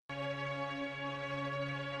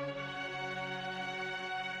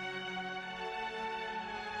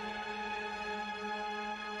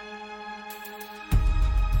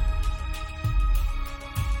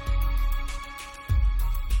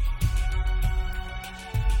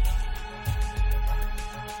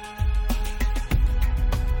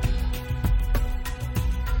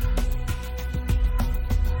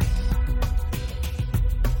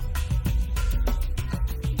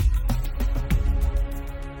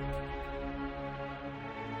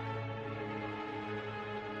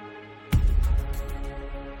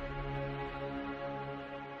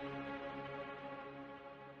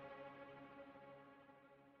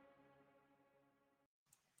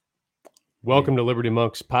Welcome to Liberty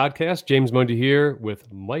Monks Podcast. James Mundy here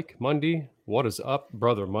with Mike Mundy. What is up,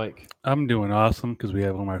 brother Mike? I'm doing awesome because we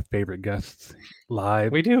have one of my favorite guests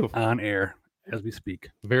live We do. on air as we speak.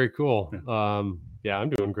 Very cool. Yeah, I'm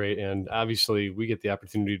doing great. And obviously, we get the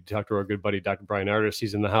opportunity to talk to our good buddy, Dr. Brian Ardis.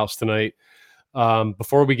 He's in the house tonight.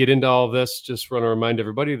 Before we get into all of this, just want to remind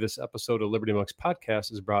everybody this episode of Liberty Monks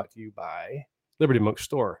Podcast is brought to you by Liberty Monks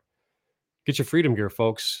Store. Get your freedom gear,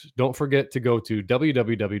 folks. Don't forget to go to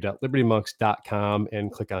www.libertymonks.com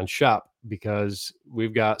and click on shop because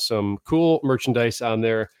we've got some cool merchandise on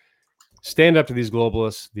there. Stand up to these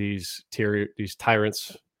globalists, these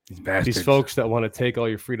tyrants, these folks that want to take all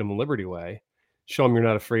your freedom and liberty away. Show them you're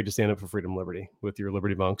not afraid to stand up for freedom and liberty with your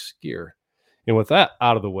Liberty Monks gear. And with that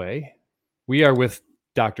out of the way, we are with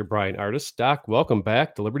Dr. Brian Ardis. Doc, welcome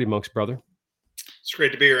back to Liberty Monks, brother. It's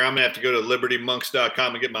great to be here. I'm gonna have to go to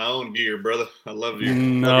libertymonks.com and get my own gear, brother. I love you.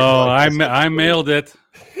 No, I mailed it.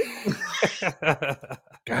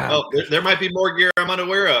 Oh, there might be more gear I'm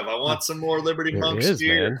unaware of. I want some more Liberty Monks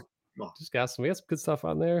gear. Man. We got some good stuff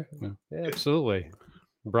on there. Yeah, absolutely.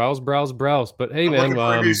 Browse. But hey, man,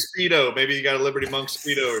 for a new Speedo. Maybe you got a Liberty Monks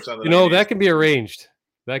Speedo or something. That can be arranged.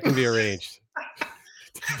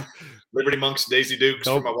 Liberty Monks Daisy Dukes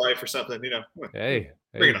for my wife or something. Hey,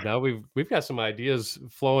 now we've got some ideas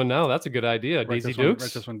flowing now. That's a good idea. Daisy Dukes.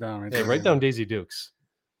 Write this one down. Write down Daisy Dukes.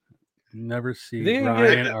 Never see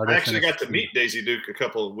Brian Ardis. I actually got to meet Daisy Duke a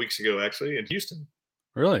couple of weeks ago, actually, in Houston.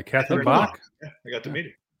 Really? Catherine Bach? Yeah, I got to meet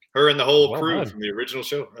her. Her and the whole crew from the original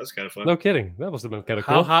show. That was kind of fun. No kidding. That must have been kind of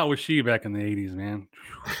cool. How hot was she back in the 80s, man?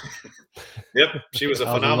 Yep. She was a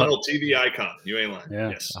phenomenal TV icon. You ain't lying. Yeah.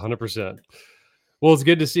 Yes. 100%. Well, it's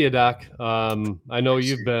good to see you, Doc. I know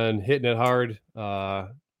you've been hitting it hard.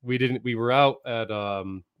 We were out at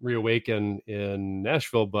Reawaken in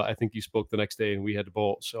Nashville, but I think you spoke the next day and we had to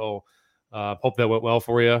bolt. So hope that went well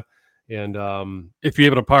for you. And if you're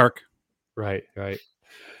able to park. Right.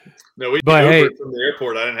 No, we from the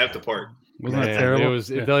airport. I didn't have to park. Wasn't that terrible? It was.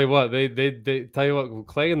 Tell you what, they tell you what,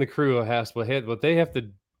 Clay and the crew what they have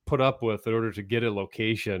to put up with in order to get a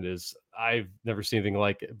location is I've never seen anything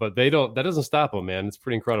like it. But that doesn't stop them, man. It's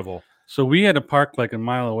pretty incredible. So we had to park like a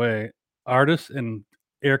mile away. Ardis and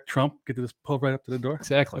Eric Trump get to just pull right up to the door.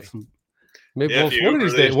 Exactly. Maybe one of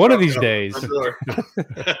these days. One of these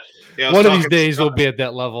days we'll be at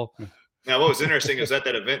that level. Now, what was interesting is at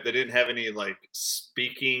that event, they didn't have any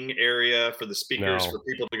speaking area for the speakers for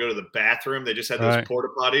people to go to the bathroom. They just had those porta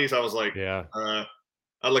potties. I was like,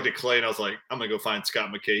 I looked at Clay and I was like, I'm going to go find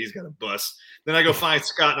Scott McKay. He's got a bus. Then I go find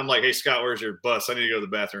Scott and I'm like, hey, Scott, where's your bus? I need to go to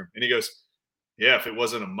the bathroom. And he goes, yeah, if it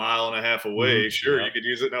wasn't a mile and a half away, sure, you could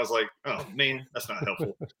use it. And I was like, oh, man, that's not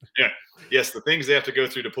helpful. Yes, the things they have to go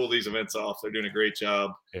through to pull these events off, they're doing a great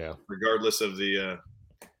job. Yeah. Regardless of the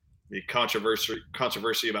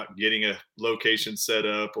controversy about getting a location set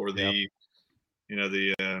up or the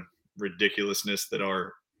ridiculousness that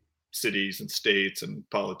our cities and states and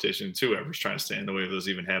politicians, whoever's trying to stand in the way of those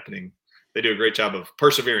even happening, they do a great job of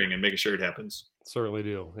persevering and making sure it happens. Certainly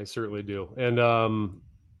do. They certainly do. And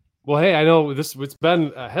well, hey, I know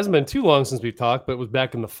hasn't been too long since we've talked, but it was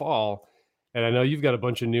back in the fall. And I know you've got a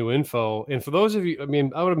bunch of new info. And for those of you,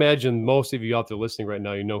 I would imagine most of you out there listening right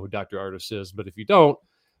now, you know who Dr. Ardis is. But if you don't,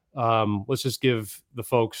 let's just give the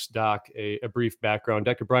folks, Doc, a brief background.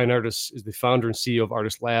 Dr. Brian Ardis is the founder and CEO of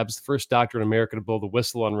Ardis Labs, the first doctor in America to blow the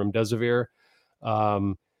whistle on remdesivir,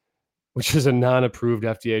 which is a non-approved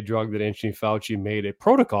FDA drug that Anthony Fauci made a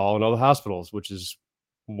protocol in all the hospitals, which is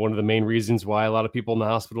one of the main reasons why a lot of people in the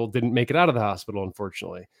hospital didn't make it out of the hospital,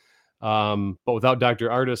 unfortunately. But without Dr.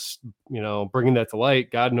 Ardis, bringing that to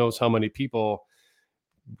light, God knows how many people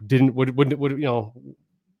God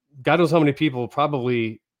knows how many people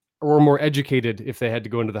probably were more educated if they had to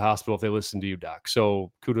go into the hospital if they listened to you, Doc.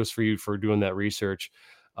 So kudos for you for doing that research.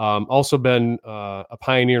 Also been a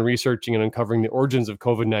pioneer in researching and uncovering the origins of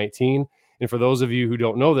COVID-19. And for those of you who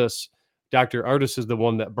don't know this, Dr. Ardis is the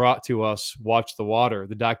one that brought to us Watch the Water,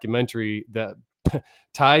 the documentary that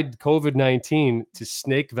tied COVID-19 to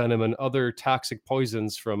snake venom and other toxic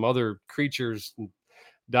poisons from other creatures.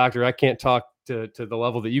 Doctor, I can't talk to the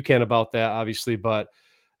level that you can about that, obviously, but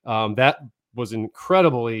that was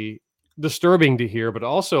incredibly disturbing to hear, but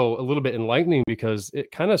also a little bit enlightening because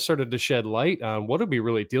it kind of started to shed light on what are we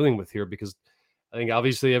really dealing with here? Because I think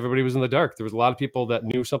obviously everybody was in the dark. There was a lot of people that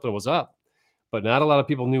knew something was up, but not a lot of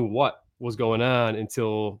people knew what was going on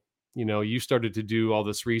until, you started to do all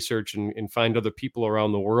this research and find other people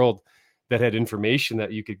around the world that had information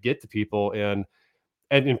that you could get to people. And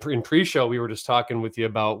in pre-show, we were just talking with you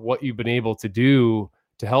about what you've been able to do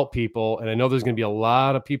to help people. And I know there's going to be a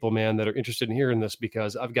lot of people, man, that are interested in hearing this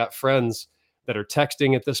because I've got friends that are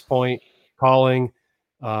texting at this point, calling,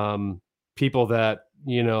 people that,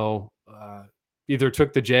 either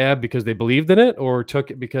took the jab because they believed in it or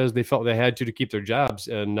took it because they felt they had to keep their jobs.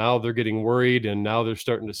 And now they're getting worried, and now they're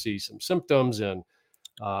starting to see some symptoms and,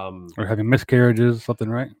 or having miscarriages, something,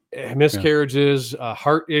 right? Miscarriages,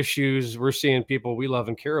 heart issues. We're seeing people we love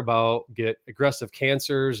and care about get aggressive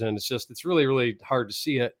cancers. And it's really, really hard to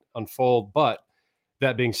see it unfold. But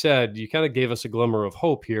that being said, you kind of gave us a glimmer of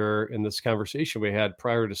hope here in this conversation we had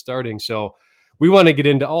prior to starting. So we want to get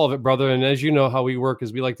into all of it, brother. And as you know how we work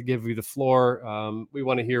is we like to give you the floor. We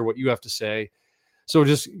want to hear what you have to say. So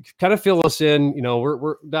just kind of fill us in.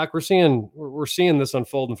 Doc, we're seeing this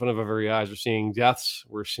unfold in front of our very eyes. We're seeing deaths,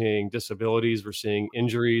 we're seeing disabilities, we're seeing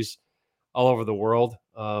injuries all over the world.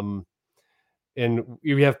 And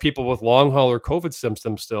you have people with long hauler COVID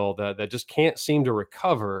symptoms still that just can't seem to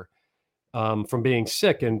recover from being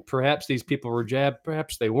sick. And perhaps these people were jabbed,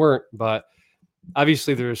 perhaps they weren't, but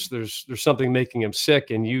obviously there's something making them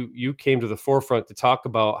sick. And you came to the forefront to talk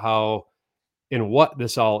about how and what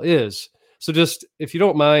this all is. So just, if you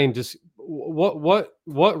don't mind, just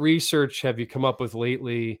what research have you come up with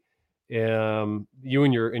lately, you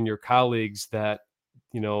and your colleagues, that,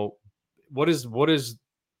 what is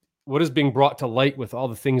being brought to light with all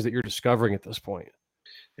the things that you're discovering at this point?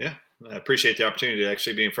 Yeah, I appreciate the opportunity to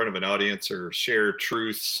actually be in front of an audience or share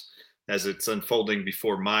truths as it's unfolding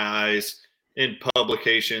before my eyes in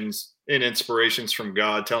publications, in inspirations from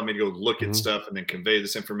God, telling me to go look at stuff and then convey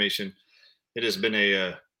this information. It has been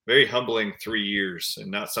a very humbling 3 years and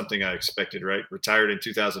not something I expected, right? Retired in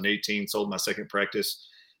 2018, sold my second practice.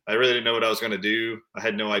 I really didn't know what I was going to do. I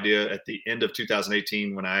had no idea at the end of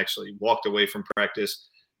 2018 when I actually walked away from practice.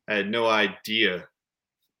 I had no idea,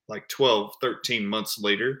 like 12, 13 months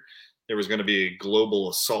later, there was going to be a global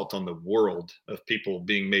assault on the world of people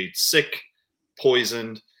being made sick,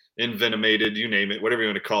 poisoned, envenomated, you name it, whatever you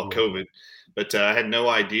want to call COVID. But I had no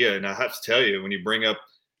idea. And I have to tell you, when you bring up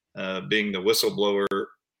being the whistleblower,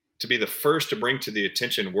 to be the first to bring to the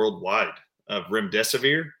attention worldwide of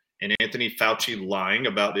remdesivir and Anthony Fauci lying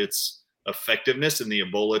about its effectiveness in the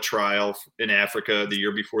Ebola trial in Africa the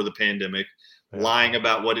year before the pandemic, lying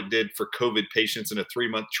about what it did for COVID patients in a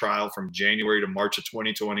 3-month trial from January to March of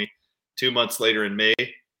 2020. 2 months later in May,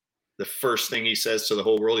 the first thing he says to the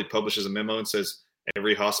whole world, he publishes a memo and says,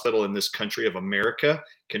 every hospital in this country of America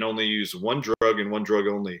can only use one drug and one drug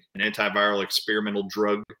only, an antiviral experimental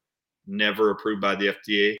drug, never approved by the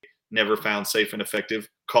FDA, never found safe and effective,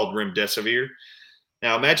 called remdesivir.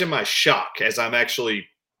 Now imagine my shock as I'm actually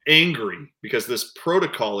angry because this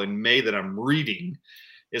protocol in May that I'm reading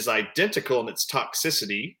is identical in its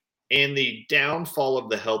toxicity and the downfall of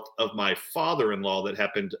the health of my father-in-law that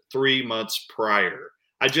happened 3 months prior.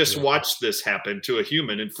 I just watched this happen to a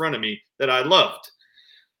human in front of me that I loved.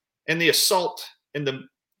 And the assault and the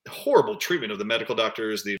horrible treatment of the medical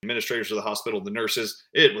doctors, the administrators of the hospital, the nurses,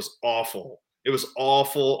 it was awful. It was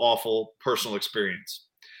awful, awful personal experience.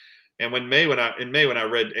 And in May, when I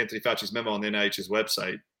read Anthony Fauci's memo on the NIH's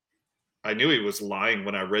website, I knew he was lying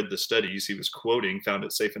when I read the studies he was quoting, found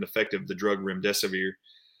it safe and effective, the drug remdesivir.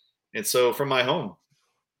 And so from my home,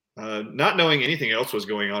 not knowing anything else was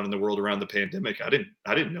going on in the world around the pandemic, I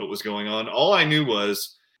didn't know what was going on. All I knew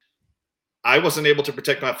was I wasn't able to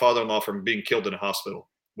protect my father-in-law from being killed in a hospital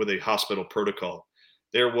with a hospital protocol.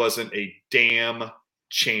 There wasn't a damn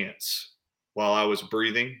chance while I was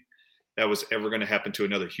breathing that was ever going to happen to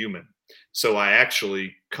another human. So I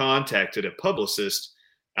actually contacted a publicist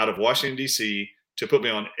out of Washington, D.C. to put me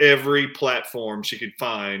on every platform she could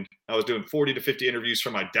find. I was doing 40 to 50 interviews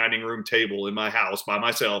from my dining room table in my house by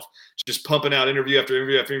myself, just pumping out interview after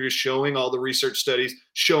interview after interview, showing all the research studies,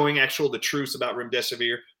 showing the truths about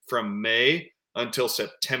remdesivir from May until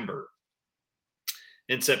September.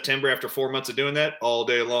 In September, after 4 months of doing that all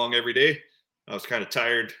day long, every day, I was kind of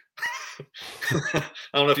tired. I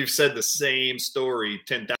don't know if you've said the same story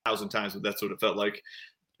 10,000 times, but that's what it felt like.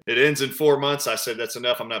 It ends in 4 months. I said, that's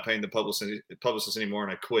enough. I'm not paying the publicist anymore.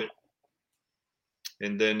 And I quit.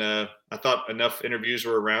 And then I thought enough interviews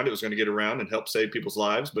were around. It was going to get around and help save people's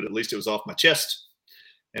lives, but at least it was off my chest.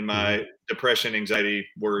 And my depression, anxiety,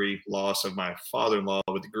 worry, loss of my father-in-law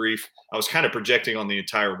with the grief, I was kind of projecting on the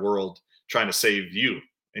entire world, trying to save you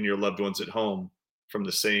and your loved ones at home from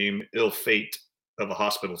the same ill fate of a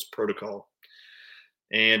hospital's protocol.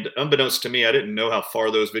 And unbeknownst to me, I didn't know how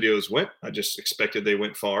far those videos went. I just expected they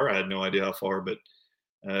went far. I had no idea how far, but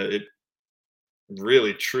it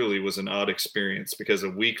really, truly was an odd experience because a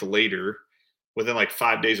week later, within like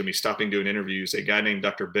 5 days of me stopping doing interviews, a guy named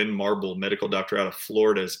Dr. Ben Marble, medical doctor out of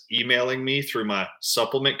Florida, is emailing me through my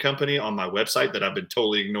supplement company on my website that I've been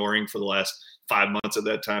totally ignoring for the last 5 months at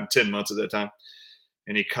that time, 10 months at that time.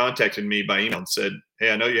 and he contacted me by email and said,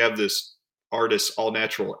 "Hey, I know you have this Artis All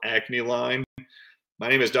Natural Acne line. My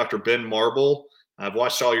name is Dr. Ben Marble. I've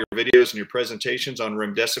watched all your videos and your presentations on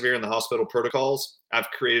remdesivir and the hospital protocols. I've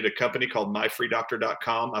created a company called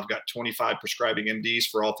myfreedoctor.com. I've got 25 prescribing MDs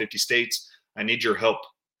for all 50 states. I need your help.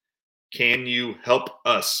 Can you help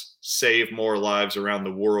us save more lives around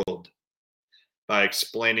the world by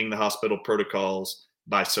explaining the hospital protocols,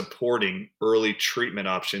 by supporting early treatment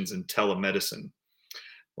options and telemedicine?"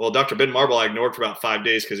 Well, Dr. Ben Marble I ignored for about 5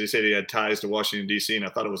 days because he said he had ties to Washington, D.C., and I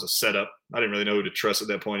thought it was a setup. I didn't really know who to trust at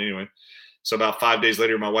that point anyway. So about 5 days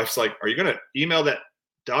later, my wife's like, "Are you going to email that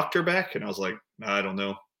doctor back?" And I was like, "I don't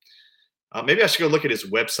know. Maybe I should go look at his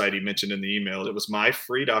website he mentioned in the email." It was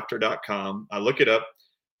myfreedoctor.com. I look it up,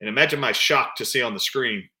 and imagine my shock to see on the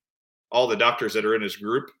screen all the doctors that are in his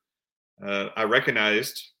group. I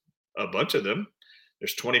recognized a bunch of them.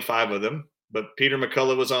 There's 25 of them. But Peter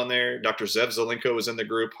McCullough was on there. Dr. Zev Zelenko was in the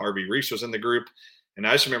group. Harvey Reese was in the group. And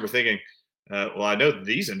I just remember thinking, well, I know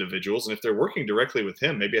these individuals, and if they're working directly with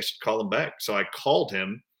him, maybe I should call him back. So I called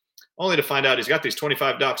him, only to find out he's got these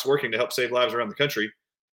 25 docs working to help save lives around the country,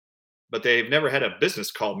 but they've never had a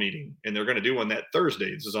business call meeting, and they're going to do one that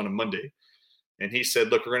Thursday. This is on a Monday. And he said,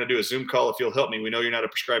 "Look, we're going to do a Zoom call if you'll help me. We know you're not a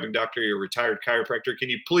prescribing doctor. You're a retired chiropractor. Can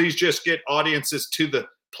you please just get audiences to the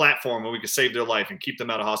platform where we can save their life and keep them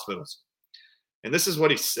out of hospitals?" And this is what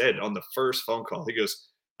he said on the first phone call. He goes,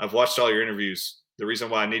 "I've watched all your interviews. The reason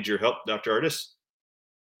why I need your help, Dr. Artis,"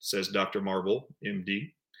 says Dr. Marble,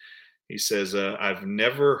 MD. He says, "I've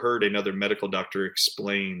never heard another medical doctor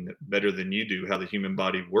explain better than you do how the human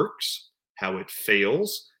body works, how it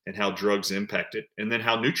fails, and how drugs impact it, and then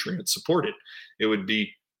how nutrients support it. It would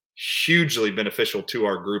be hugely beneficial to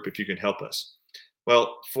our group if you can help us."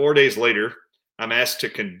 Well, 4 days later, I'm asked to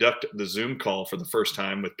conduct the Zoom call for the first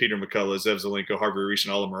time with Peter McCullough, Zev Zelenko, Harvey Reese,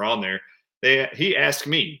 and all of them are on there. He asked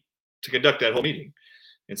me to conduct that whole meeting.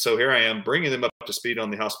 And so here I am bringing them up to speed on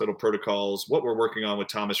the hospital protocols, what we're working on with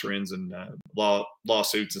Thomas Renz and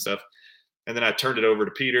lawsuits and stuff. And then I turned it over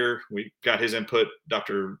to Peter. We got his input,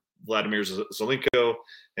 Dr. Vladimir Zelenko.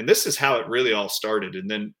 And this is how it really all started. And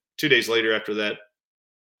then 2 days later after that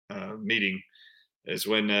meeting is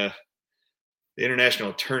when the international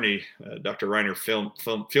attorney, Dr. Rainer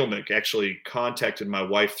Filmick, actually contacted my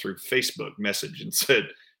wife through Facebook message and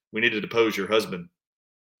said, "We need to depose your husband."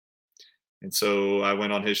 And so I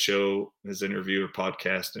went on his show, his interview or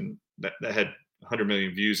podcast, and that had 100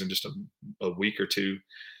 million views in just a week or two.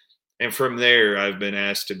 And from there, I've been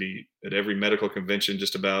asked to be at every medical convention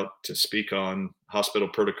just about to speak on hospital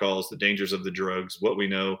protocols, the dangers of the drugs, what we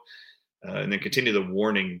know, and then continue the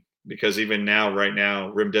warning. Because even now, right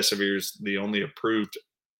now, remdesivir is the only approved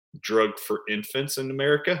drug for infants in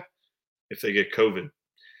America if they get COVID.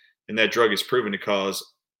 And that drug is proven to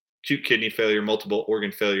cause acute kidney failure, multiple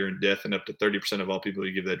organ failure, and death in up to 30% of all people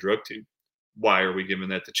you give that drug to. Why are we giving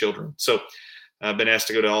that to children? So I've been asked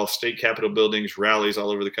to go to all state capitol buildings, rallies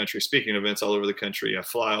all over the country, speaking events all over the country. I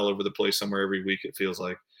fly all over the place somewhere every week, it feels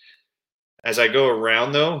like. As I go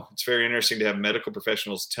around, though, it's very interesting to have medical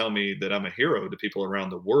professionals tell me that I'm a hero to people around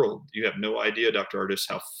the world. You have no idea, Dr. Artis,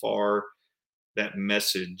 how far that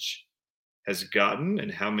message has gotten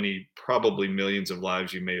and how many probably millions of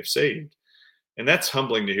lives you may have saved. And that's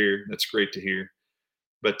humbling to hear. That's great to hear.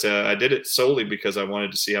 But I did it solely because I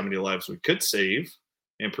wanted to see how many lives we could save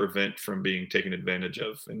and prevent from being taken advantage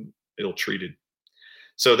of and ill-treated.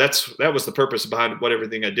 So that was the purpose behind what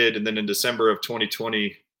everything I did. And then in December of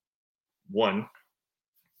 2021,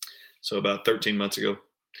 so about 13 months ago,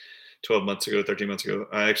 13 months ago,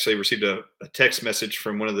 I actually received a text message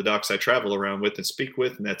from one of the docs I travel around with and speak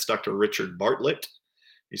with, and that's Dr. Richard Bartlett.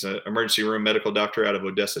 He's an emergency room medical doctor out of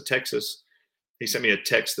Odessa, Texas. He sent me a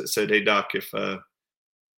text that said, "Hey, doc,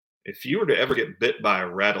 if you were to ever get bit by a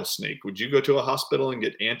rattlesnake, would you go to a hospital and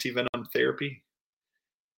get antivenom therapy?"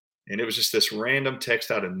 And it was just this random text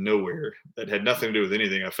out of nowhere that had nothing to do with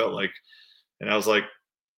anything, I felt like. And I was like,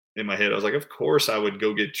 in my head, I was like, of course I would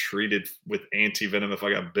go get treated with antivenom if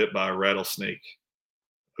I got bit by a rattlesnake.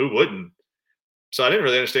 Who wouldn't? So I didn't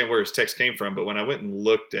really understand where his text came from. But when I went and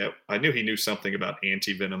looked I knew he knew something about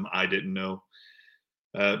antivenom I didn't know.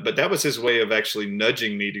 But that was his way of actually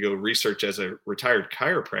nudging me to go research as a retired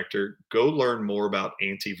chiropractor, go learn more about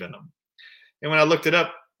antivenom. And when I looked it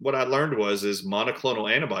up, what I learned is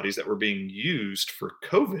monoclonal antibodies that were being used for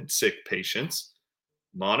COVID sick patients.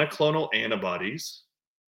 Monoclonal antibodies.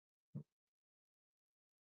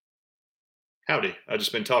 Howdy, I've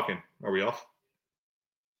just been talking. Are we off?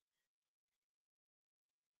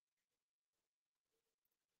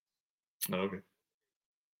 Oh, okay.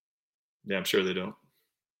 Yeah, I'm sure they don't.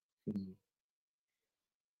 Mhm.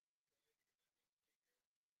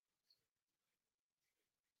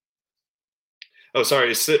 Oh,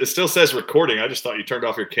 sorry. It still says recording. I just thought you turned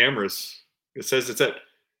off your cameras. It says it's at.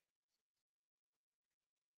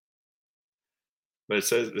 But it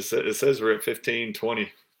says we're at 15:20.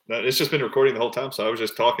 No, it's just been recording the whole time, so I was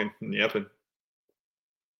just talking and yapping.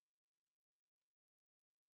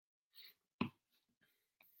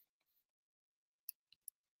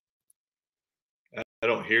 I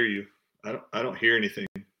don't hear you. I don't hear anything.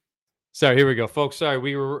 Sorry, here we go, folks. Sorry,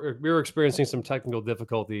 we were experiencing some technical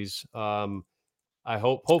difficulties. I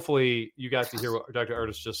hopefully you got to hear what Dr.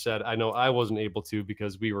 Ardis just said. I know I wasn't able to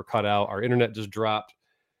because we were cut out. Our internet just dropped.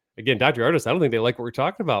 Again, Dr. Ardis, I don't think they like what we're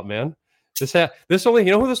talking about, man. This only,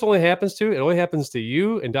 you know who this only happens to? It only happens to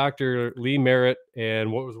you and Dr. Lee Merritt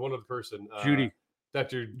and what was one other person? Judy.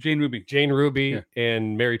 Dr. Jane Ruby. Yeah.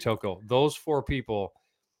 And Mary Toko. Those four people,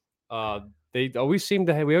 we always seem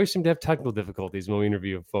to have technical difficulties when we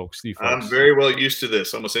interview folks. I'm very well used to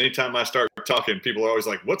this. Almost anytime I start talking, people are always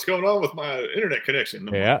like, "What's going on with my internet connection?"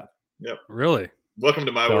 Yeah. Like, yep. Really? Welcome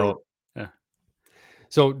to my world. Yeah.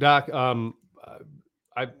 So, Doc, you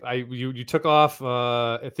took off.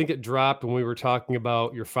 I think it dropped when we were talking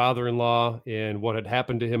about your father-in-law and what had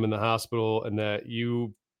happened to him in the hospital, and that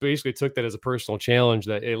you basically took that as a personal challenge.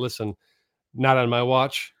 That, hey, listen, not on my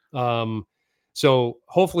watch. So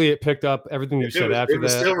hopefully it picked up everything you said after that. It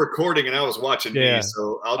was still recording, and I was watching me.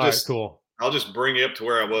 So I'll just cool. I'll just bring you up to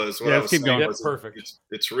where I was. Let's keep going. Perfect.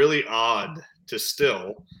 It's really odd to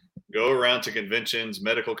still go around to conventions,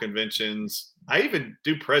 medical conventions. I even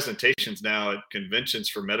do presentations now at conventions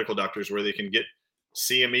for medical doctors where they can get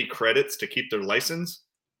CME credits to keep their license.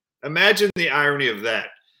 Imagine the irony of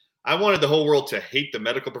that. I wanted the whole world to hate the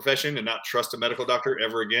medical profession and not trust a medical doctor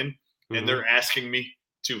ever again. Mm-hmm. And they're asking me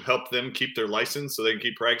to help them keep their license so they can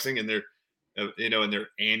keep practicing in their, in their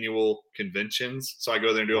annual conventions. So I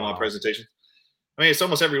go there and do all my presentations. I mean, it's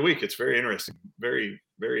almost every week. It's very interesting. Very,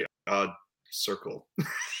 very odd circle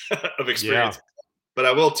of experience. Yeah. But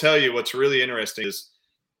I will tell you what's really interesting is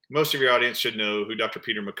most of your audience should know who Dr.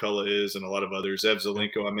 Peter McCullough is and a lot of others. Zev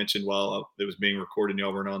Zelenko, I mentioned while it was being recorded,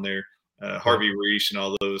 y'all weren't on there. Harvey Reish and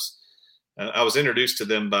all those. I was introduced to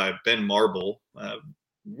them by Ben Marble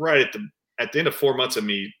right at the end of 4 months of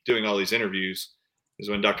me doing all these interviews is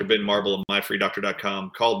when Dr. Ben Marble of myfreedoctor.com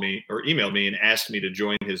called me or emailed me and asked me to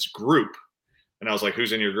join his group. And I was like,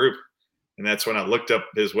 who's in your group? And that's when I looked up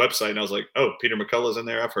his website and I was like, oh, Peter McCullough's in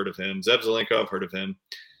there. I've heard of him. Zev Zelenko, I've heard of him.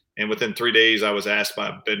 And within 3 days, I was asked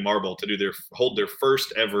by Ben Marble to hold their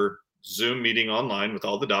first ever Zoom meeting online with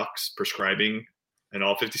all the docs prescribing in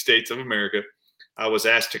all 50 states of America. I was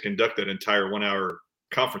asked to conduct that entire 1 hour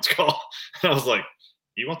conference call. And I was like,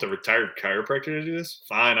 you want the retired chiropractor to do this?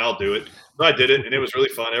 Fine, I'll do it. So I did it, and it was really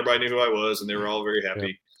fun. Everybody knew who I was, and they were all very happy.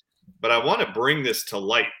 Yep. But I want to bring this to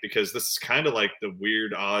light because this is kind of like the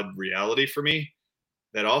weird, odd reality for me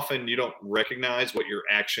that often you don't recognize what your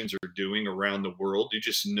actions are doing around the world. You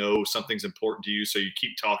just know something's important to you, so you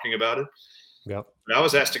keep talking about it. Yep. But I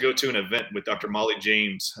was asked to go to an event with Dr. Molly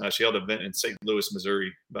James. She held an event in St. Louis,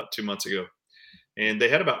 Missouri about 2 months ago. And they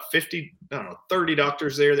had about 30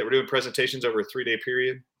 doctors there that were doing presentations over a 3-day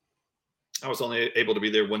period. I was only able to be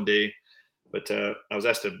there one day, but I was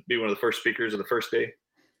asked to be one of the first speakers of the first day.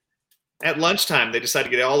 At lunchtime, they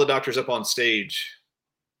decided to get all the doctors up on stage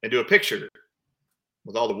and do a picture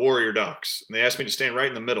with all the warrior docs. And they asked me to stand right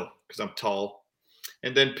in the middle because I'm tall.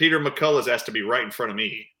 And then Peter McCullough is asked to be right in front of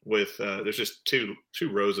me with, there's just two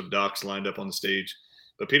rows of docs lined up on the stage.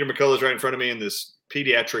 But Peter McCullough is right in front of me, and this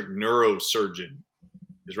pediatric neurosurgeon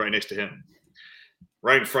is right next to him,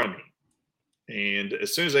 right in front of me. And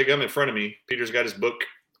as soon as they come in front of me, Peter's got his book,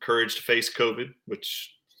 Courage to Face COVID,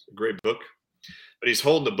 which is a great book. But he's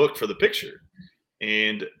holding the book for the picture.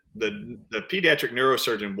 And the pediatric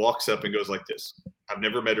neurosurgeon walks up and goes like this. I've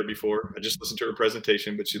never met her before. I just listened to her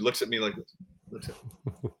presentation, but she looks at me like this.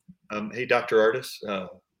 Hey, Dr. Ardis,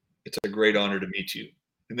 it's a great honor to meet you.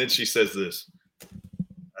 And then she says this.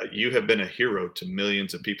 You have been a hero to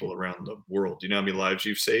millions of people around the world. Do you know how many lives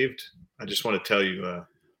you've saved? I just want to tell you,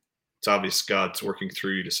 it's obvious God's working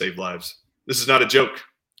through you to save lives. This is not a joke.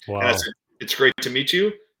 Wow. And I said, it's great to meet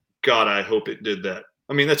you. God, I hope it did that.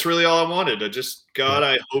 I mean, that's really all I wanted.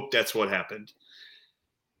 I hope that's what happened.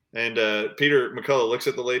 And Peter McCullough looks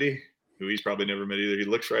at the lady, who he's probably never met either. He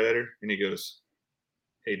looks right at her and he goes,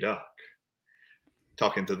 hey, Doc.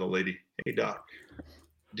 Talking to the lady, hey, Doc.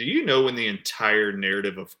 Do you know when the entire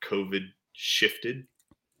narrative of COVID shifted?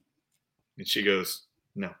 And she goes,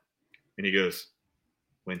 no. And he goes,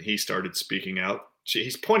 when he started speaking out.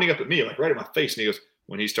 He's pointing up at me, like right at my face. And he goes,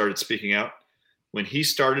 when he started speaking out, when he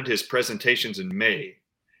started his presentations in May,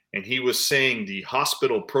 and he was saying the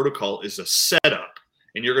hospital protocol is a setup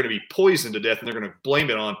and you're going to be poisoned to death, and they're going to blame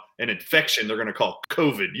it on an infection they're going to call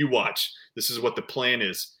COVID. You watch. This is what the plan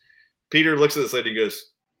is. Peter looks at this lady and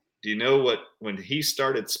goes, do you know what, when he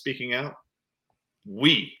started speaking out,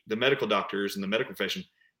 we, the medical doctors and the medical profession,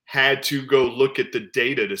 had to go look at the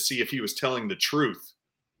data to see if he was telling the truth,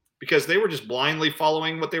 because they were just blindly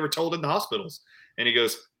following what they were told in the hospitals. And he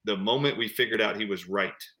goes, the moment we figured out he was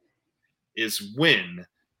right is when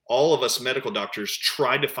all of us medical doctors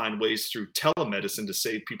tried to find ways through telemedicine to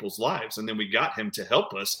save people's lives. And then we got him to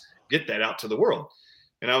help us get that out to the world.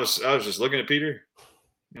 And I was just looking at Peter,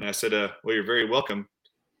 and I said, well, you're very welcome.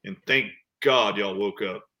 And thank God y'all woke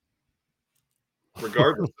up.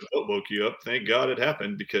 Regardless of what woke you up, thank God it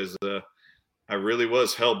happened, because I really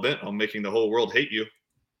was hell-bent on making the whole world hate you,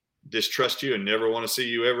 distrust you, and never want to see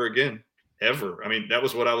you ever again. Ever. I mean, that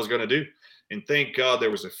was what I was going to do. And thank God there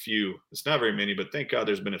was a few. It's not very many, but thank God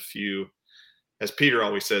there's been a few. As Peter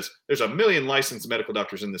always says, there's 1 million licensed medical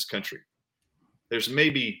doctors in this country. There's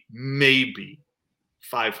maybe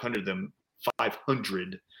 500 of them,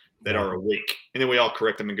 500 that are awake. And then we all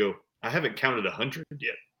correct them and go, I haven't counted 100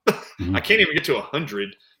 yet. I can't even get to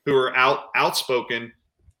 100 who are outspoken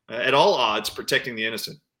at all odds protecting the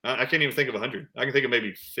innocent. I can't even think of 100. I can think of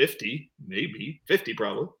maybe 50,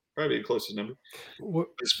 probably the closest number. What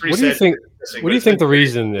do you think? What do you think the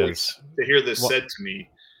reason is? To hear this said to me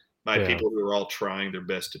by people who are all trying their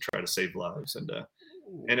best to try to save lives, and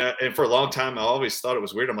for a long time, I always thought it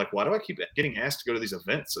was weird. I'm like, why do I keep getting asked to go to these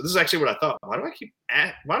events? So this is actually what I thought. Why do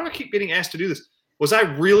I keep getting asked to do this? Was I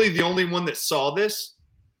really the only one that saw this,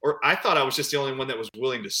 or I thought I was just the only one that was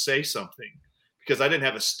willing to say something because I didn't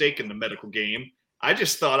have a stake in the medical game? I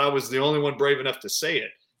just thought I was the only one brave enough to say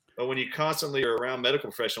it. But when you constantly are around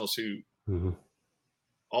medical professionals who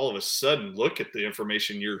all of a sudden look at the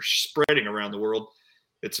information you're spreading around the world,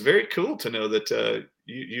 it's very cool to know that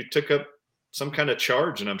you took up some kind of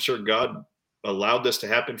charge. And I'm sure God allowed this to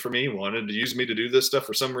happen for me, wanted to use me to do this stuff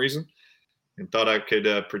for some reason, and thought I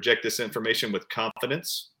could project this information with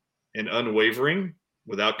confidence and unwavering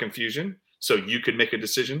without confusion, so you could make a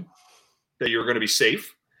decision that you're going to be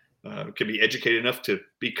safe, could be educated enough to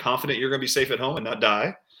be confident you're going to be safe at home and not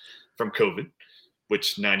die from COVID,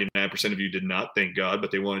 which 99% of you did not, thank God, but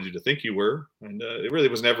they wanted you to think you were. And it really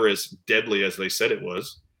was never as deadly as they said it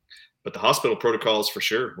was. But the hospital protocols for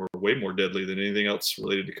sure were way more deadly than anything else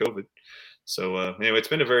related to COVID. So anyway, it's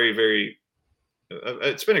been a very, very,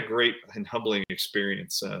 it's been a great and humbling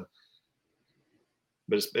experience.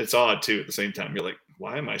 But it's odd too at the same time. You're like,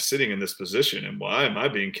 why am I sitting in this position, and why am I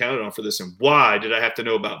being counted on for this? And why did I have to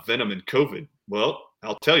know about venom and COVID? Well,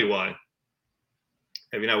 I'll tell you why.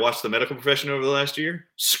 Have you not watched the medical profession over the last year?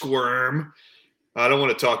 Squirm. I don't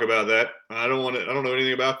want to talk about that. I don't know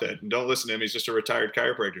anything about that. And don't listen to him. He's just a retired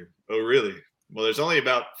chiropractor. Oh, really? Well, there's only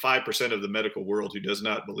about 5% of the medical world who does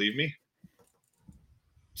not believe me.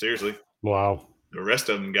 Seriously. Wow. The rest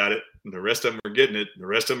of them got it. The rest of them are getting it. The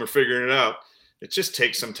rest of them are figuring it out. It just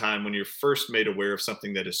takes some time when you're first made aware of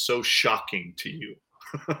something that is so shocking to you.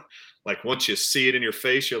 Like once you see it in your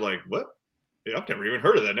face, you're like, what? Yeah, I've never even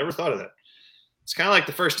heard of that. Never thought of that. It's kind of like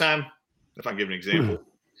the first time, if I can give an example,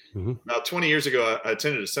 about 20 years ago, I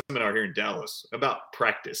attended a seminar here in Dallas about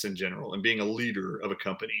practice in general and being a leader of a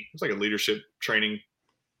company. It was like a leadership training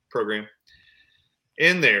program.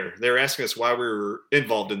 In there, they were asking us why we were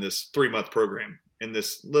involved in this 3-month program. And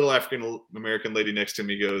this little African-American lady next to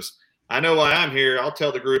me goes, I know why I'm here. I'll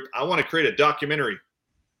tell the group, I want to create a documentary.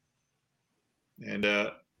 And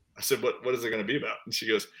I said, what is it going to be about? And she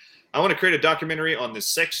goes, I want to create a documentary on the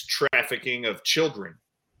sex trafficking of children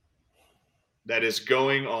that is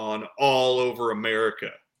going on all over America.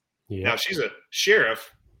 Yeah. Now, she's a sheriff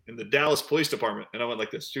in the Dallas Police Department. And I went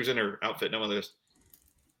like this. She was in her outfit. And I went like this.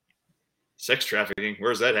 Sex trafficking?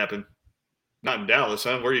 Where's that happen? Not in Dallas,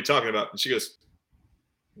 huh? What are you talking about? And she goes,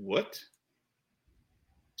 what?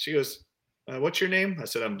 She goes, what's your name? I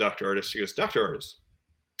said, I'm Dr. Artis. She goes, Dr. Artis,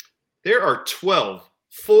 there are 12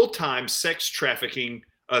 full-time sex trafficking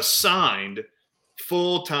assigned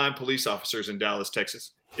full-time police officers in Dallas,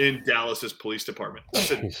 Texas, in Dallas's police department.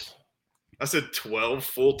 I said 12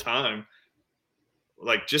 full-time,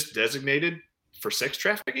 like just designated for sex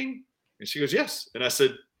trafficking? And she goes, yes. And I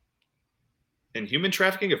said, and human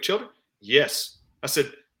trafficking of children? Yes. I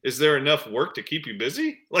said, is there enough work to keep you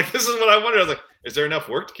busy? Like, this is what I wondered. I was like, is there enough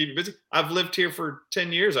work to keep you busy? I've lived here for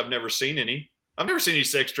 10 years. I've never seen any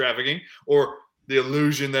sex trafficking or the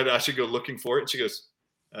illusion that I should go looking for it. And she goes,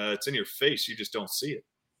 it's in your face. You just don't see it.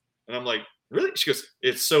 And I'm like, really? She goes,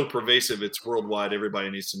 it's so pervasive. It's worldwide. Everybody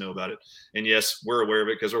needs to know about it. And yes, we're aware of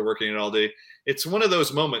it because we're working it all day. It's one of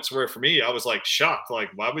those moments where for me, I was like shocked. Like,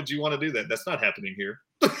 why would you want to do that? That's not happening here.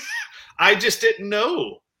 I just didn't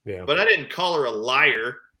know. Yeah. But I didn't call her a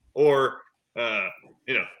liar or,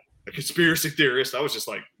 a conspiracy theorist. I was just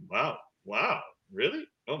like, wow, really?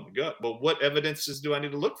 Oh my God. Well, what evidences do I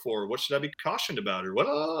need to look for? What should I be cautioned about? Or what?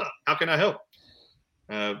 How can I help?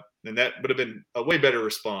 And that would have been a way better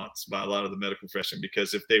response by a lot of the medical profession,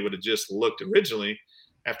 because if they would have just looked originally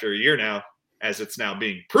after a year now, as it's now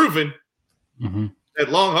being proven, that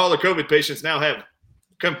long hauler COVID patients now have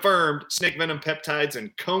confirmed snake venom peptides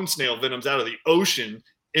and cone snail venoms out of the ocean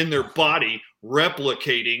in their body,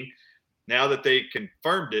 replicating. Now that they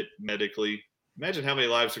confirmed it medically, imagine how many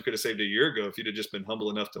lives we could have saved a year ago if you'd have just been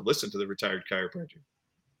humble enough to listen to the retired chiropractor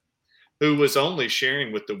who was only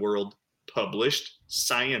sharing with the world published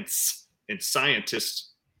science and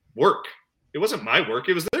scientists' work. It wasn't my work.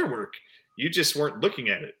 It was their work. You just weren't looking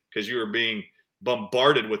at it because you were being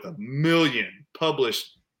bombarded with 1 million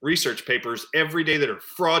published research papers every day that are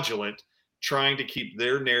fraudulent, trying to keep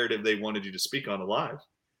their narrative they wanted you to speak on alive.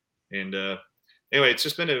 And anyway, it's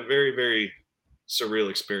just been a very, very surreal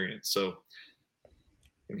experience. So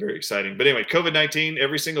very exciting. But anyway, COVID-19,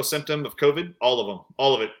 every single symptom of COVID, all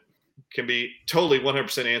of it can be totally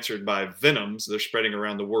 100% answered by venoms. They're spreading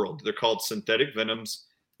around the world. They're called synthetic venoms.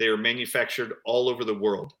 They are manufactured all over the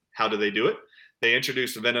world. How do they do it? They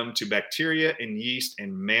introduce venom to bacteria and yeast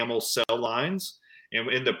and mammal cell lines. And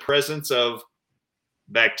in the presence of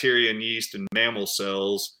bacteria and yeast and mammal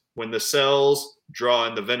cells, when the cells draw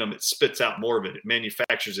in the venom, it spits out more of it. It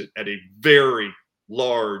manufactures it at a very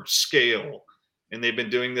large scale. And they've been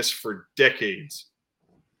doing this for decades.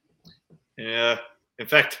 In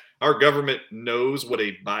fact, our government knows what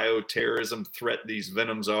a bioterrorism threat these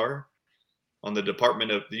venoms are. On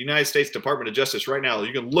the United States Department of Justice right now,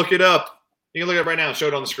 you can look it up. You can look it up right now and show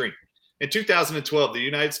it on the screen. In 2012, the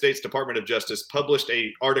United States Department of Justice published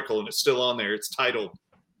an article, and it's still on there. It's titled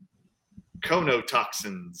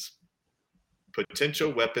 "Conotoxins,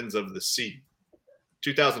 Potential Weapons of the Sea."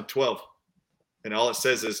 2012. And all it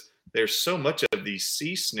says is there's so much of these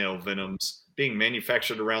sea snail venoms being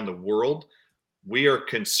manufactured around the world. We are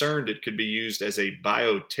concerned it could be used as a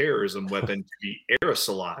bioterrorism weapon to be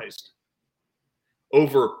aerosolized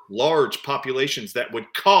over large populations that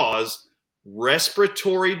would cause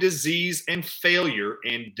respiratory disease and failure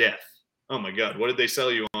and death. Oh my God, what did they sell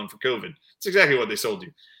you on for COVID? It's exactly what they sold you.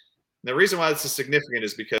 And the reason why this is significant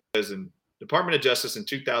is because the Department of Justice in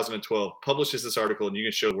 2012 publishes this article, and you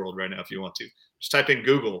can show the world right now if you want to. Just type in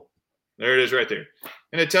Google. There it is right there.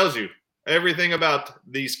 And it tells you everything about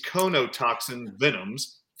these conotoxin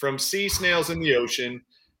venoms from sea snails in the ocean,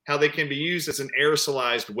 how they can be used as an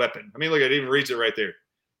aerosolized weapon. I mean, look, it even reads it right there.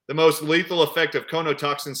 The most lethal effect of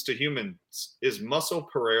conotoxins to humans is muscle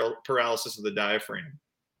paralysis of the diaphragm,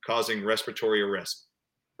 causing respiratory arrest.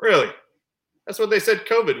 Really? That's what they said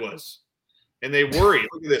COVID was. And they worry.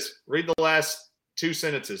 Look at this. Read the last two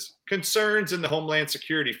sentences. Concerns in the Homeland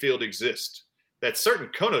Security field exist that certain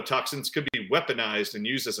conotoxins could be weaponized and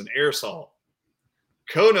used as an aerosol.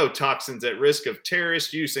 Conotoxins at risk of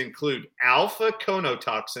terrorist use include alpha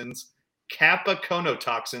conotoxins, kappa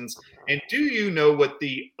conotoxins, and do you know what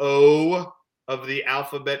the O of the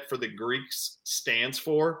alphabet for the Greeks stands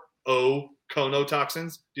for? O,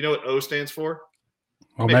 conotoxins. Do you know what O stands for?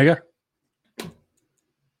 Omega?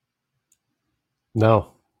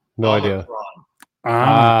 No idea.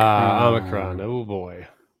 Omicron. Oh boy.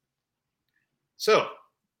 So,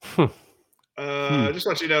 I just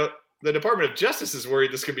want you to know, the Department of Justice is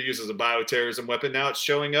worried this could be used as a bioterrorism weapon. Now it's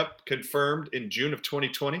showing up, confirmed in June of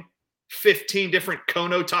 2020. 15 different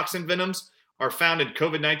conotoxin venoms are found in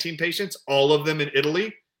COVID-19 patients, all of them in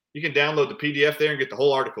Italy. You can download the PDF there and get the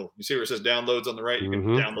whole article. You see where it says downloads on the right? You can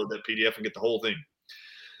download that PDF and get the whole thing.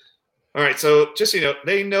 All right, so just so you know,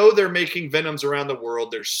 they know they're making venoms around the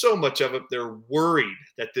world. There's so much of it. They're worried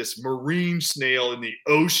that this marine snail in the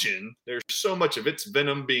ocean, there's so much of its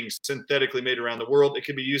venom being synthetically made around the world, it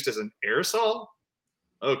could be used as an aerosol?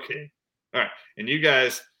 Okay. All right, and you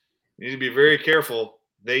guys need to be very careful.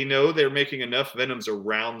 They know they're making enough venoms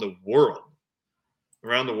around the world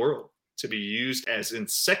to be used as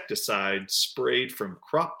insecticide sprayed from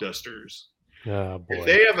crop dusters. Oh, boy. If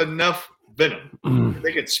they have enough venom,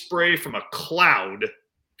 they could spray from a cloud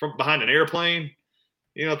from behind an airplane.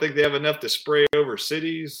 You don't think they have enough to spray over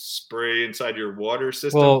cities, spray inside your water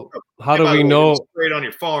system? Well, how do we know? Spray it on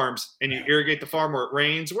your farms and you irrigate the farm where it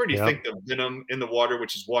rains. Where do you think the venom in the water,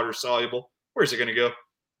 which is water soluble, where's it going to go?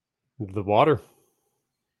 The water.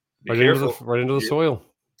 Right into the soil.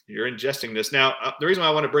 You're ingesting this. Now, the reason why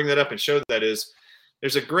I want to bring that up and show that is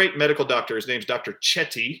there's a great medical doctor. His name's Dr.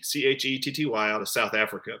 Chetty, Chetty, out of South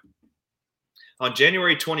Africa. On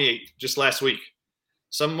January 28th, just last week,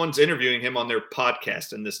 Someone's interviewing him on their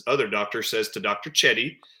podcast, and this other doctor says to Dr.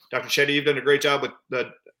 Chetty, Dr. Chetty, you've done a great job with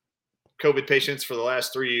the COVID patients for the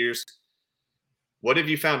last 3 years. What have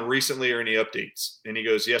you found recently or any updates? And he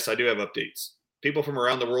goes, yes, I do have updates. People from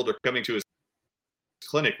around the world are coming to his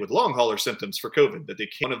clinic with long hauler symptoms for COVID.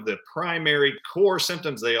 One of the primary core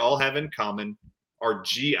symptoms they all have in common are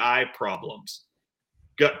GI problems,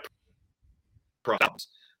 gut problems,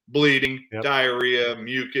 bleeding, diarrhea,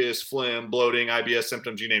 mucus, phlegm, bloating, IBS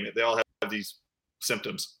symptoms, you name it. They all have these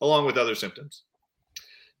symptoms along with other symptoms.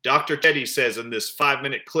 Dr. Teddy says in this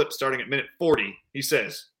 5-minute clip starting at minute 40, he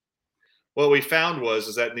says, what we found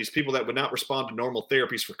is that in these people that would not respond to normal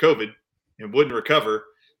therapies for COVID and wouldn't recover,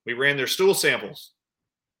 we ran their stool samples.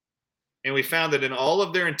 And we found that in all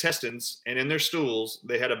of their intestines and in their stools,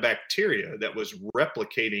 they had a bacteria that was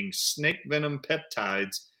replicating snake venom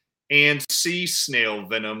peptides and sea snail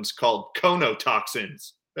venoms called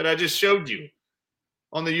conotoxins that I just showed you.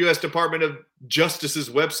 On the U.S. Department of Justice's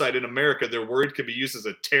website in America, they're worried could be used as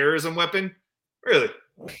a terrorism weapon. Really?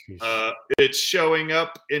 It's showing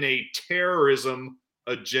up in a terrorism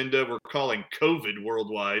agenda we're calling COVID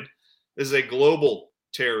worldwide. This is a global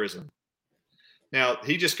terrorism. Now,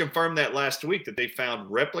 he just confirmed that last week that they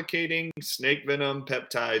found replicating snake venom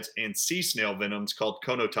peptides and sea snail venoms called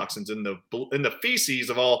conotoxins in the feces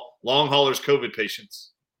of all long haulers COVID patients.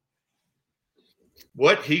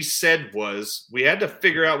 What he said was we had to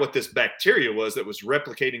figure out what this bacteria was that was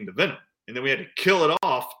replicating the venom. And then we had to kill it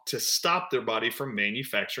off to stop their body from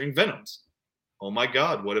manufacturing venoms. Oh my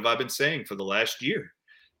God, what have I been saying for the last year?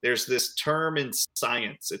 There's this term in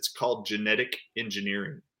science. It's called genetic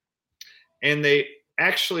engineering. And they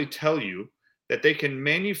actually tell you that they can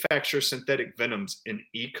manufacture synthetic venoms in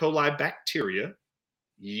E. coli bacteria,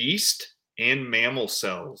 yeast, and mammal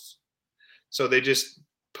cells. So they just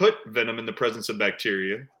put venom in the presence of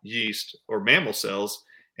bacteria, yeast, or mammal cells,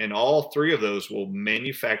 and all three of those will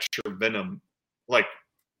manufacture venom like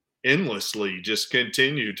endlessly, just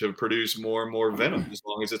continue to produce more and more venom as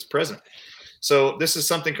long as it's present. So this is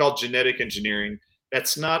something called genetic engineering.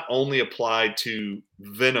 That's not only applied to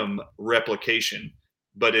venom replication,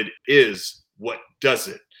 but it is what does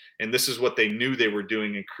it. And this is what they knew they were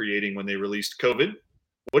doing and creating when they released COVID.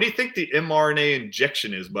 What do you think the mRNA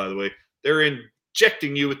injection is, by the way? They're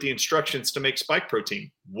injecting you with the instructions to make spike protein.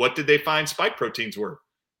 What did they find spike proteins were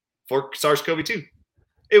for SARS-CoV-2?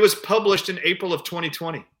 It was published in April of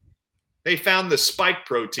 2020. They found the spike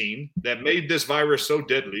protein that made this virus so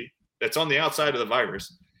deadly, that's on the outside of the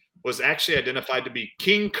virus, was actually identified to be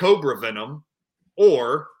king cobra venom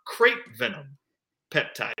or crepe venom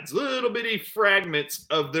peptides, little bitty fragments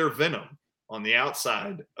of their venom on the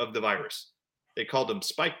outside of the virus. They called them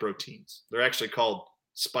spike proteins. They're actually called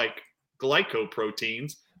spike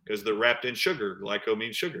glycoproteins because they're wrapped in sugar. Glyco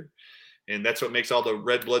means sugar. And that's what makes all the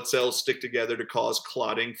red blood cells stick together to cause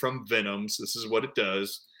clotting from venoms. This is what it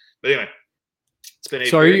does. But anyway, it's been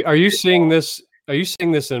so are you seeing this? Are you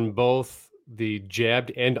seeing this in both the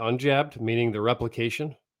jabbed and unjabbed, meaning the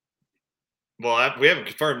replication? Well, we haven't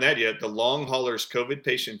confirmed that yet. The long haulers COVID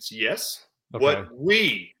patients, yes. Okay. What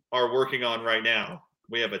we are working on right now,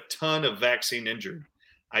 we have a ton of vaccine injured.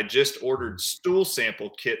 I just ordered stool sample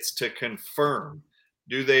kits to confirm,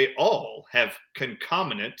 do they all have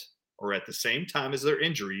concomitant or at the same time as their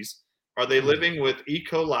injuries? Are they living with E.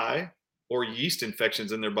 coli or yeast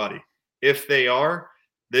infections in their body? If they are,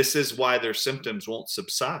 this is why their symptoms won't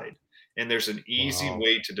subside. And there's an easy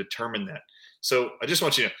way to determine that. So I just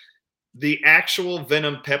want you to know, the actual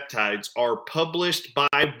venom peptides are published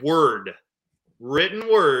by written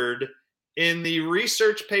word, in the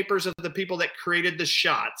research papers of the people that created the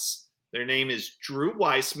shots. Their name is Drew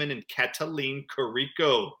Weissman and Catalin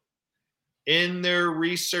Carrico. In their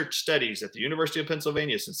research studies at the University of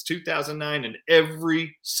Pennsylvania since 2009, in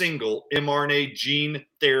every single mRNA gene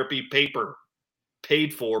therapy paper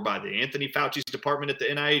paid for by the Anthony Fauci's department at the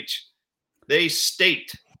NIH, they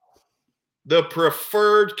state the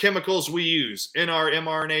preferred chemicals we use in our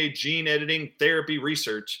mRNA gene editing therapy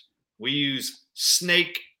research. We use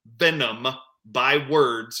snake venom by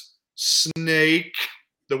words, snake,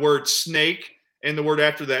 the word snake, and the word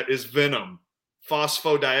after that is venom,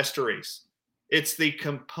 phosphodiesterase. It's the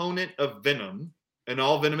component of venom in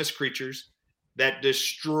all venomous creatures that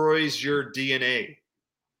destroys your DNA.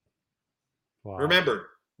 Wow. Remember,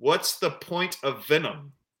 what's the point of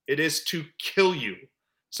venom? It is to kill you.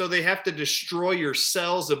 So they have to destroy your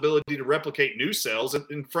cell's ability to replicate new cells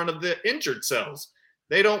in front of the injured cells.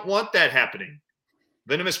 They don't want that happening.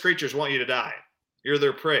 Venomous creatures want you to die. You're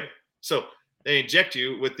their prey. So they inject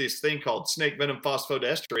you with this thing called snake venom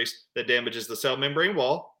phosphodiesterase that damages the cell membrane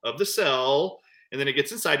wall of the cell and then it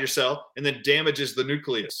gets inside your cell and then damages the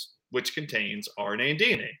nucleus, which contains RNA and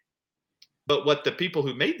DNA. But what the people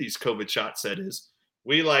who made these COVID shots said is,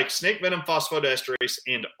 we like snake venom phosphodiesterase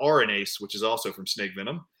and RNase, which is also from snake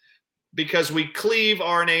venom, because we cleave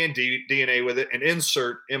RNA and DNA with it and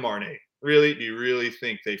insert mRNA. Really? Do you really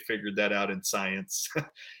think they figured that out in science?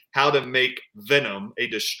 How to make venom, a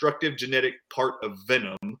destructive genetic part of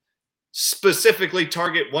venom, specifically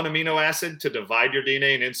target one amino acid to divide your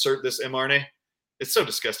DNA and insert this mRNA? It's so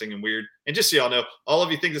disgusting and weird. And just so y'all know, all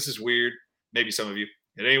of you think this is weird. Maybe some of you.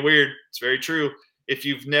 It ain't weird. It's very true. If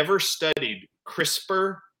you've never studied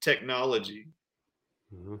CRISPR technology,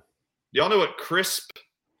 y'all know what CRISP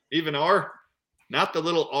even are? Not the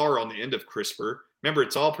little R on the end of CRISPR. Remember,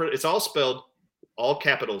 it's all spelled all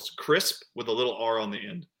capitals, CRISP with a little R on the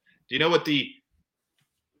end. Do you know what the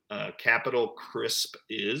capital CRISP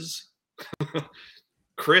is?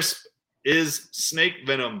 CRISP is snake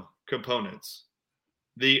venom components.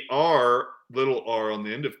 The R, little r on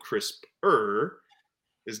the end of CRISPR,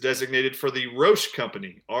 is designated for the Roche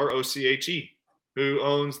company, R-O-C-H-E, who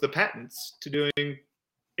owns the patents to doing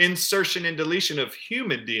insertion and deletion of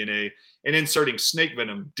human DNA and inserting snake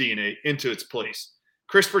venom DNA into its place.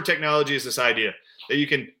 CRISPR technology is this idea that you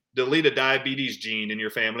can delete a diabetes gene in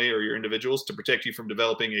your family or your individuals to protect you from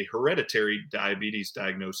developing a hereditary diabetes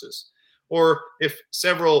diagnosis. Or if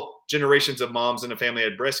several generations of moms in a family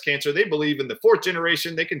had breast cancer, they believe in the fourth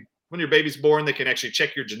generation, they can, when your baby's born, they can actually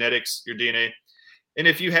check your genetics, your DNA. And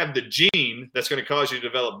if you have the gene that's going to cause you to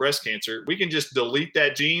develop breast cancer, we can just delete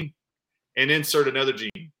that gene and insert another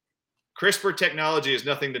gene. CRISPR technology is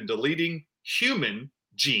nothing than deleting human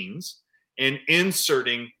genes and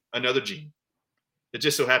inserting another gene. It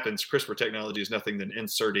just so happens CRISPR technology is nothing than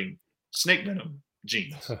inserting snake venom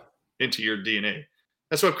genes into your DNA.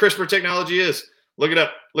 That's what CRISPR technology is. Look it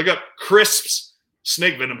up. Look up CRISP's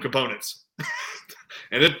snake venom components.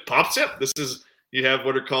 And it pops up. You have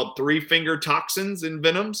what are called 3-finger toxins in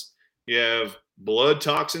venoms. You have blood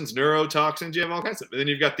toxins, neurotoxins. You have all kinds of. And then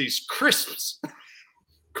you've got these CRISPs.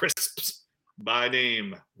 CRISPs by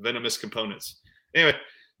name, venomous components. Anyway,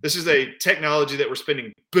 this is a technology that we're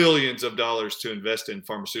spending billions of dollars to invest in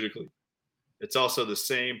pharmaceutically. It's also the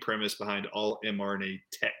same premise behind all mRNA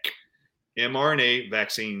tech. mRNA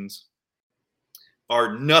vaccines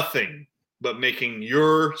are nothing but making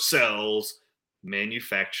your cells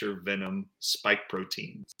manufacture venom spike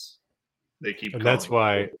proteins. They keep, and that's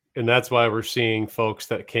why we're seeing folks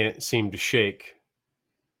that can't seem to shake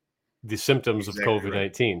the symptoms of COVID-19.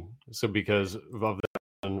 Right. So because of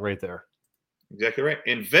that right there. Exactly right.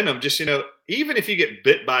 And venom, just, even if you get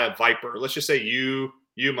bit by a viper, let's just say you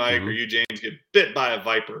Mike, or you James get bit by a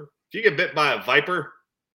viper. If you get bit by a viper,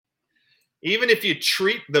 even if you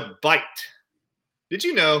treat the bite, did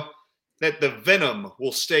you know that the venom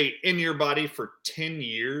will stay in your body for 10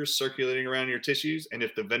 years circulating around your tissues? And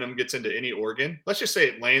if the venom gets into any organ, let's just say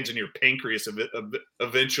it lands in your pancreas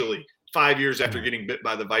eventually, 5 years after getting bit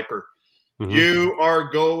by the viper, you are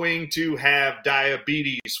going to have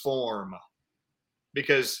diabetes form,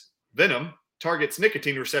 because venom targets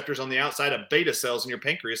nicotine receptors on the outside of beta cells in your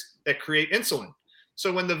pancreas that create insulin.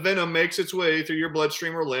 So when the venom makes its way through your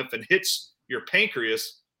bloodstream or lymph and hits your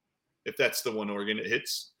pancreas, if that's the one organ it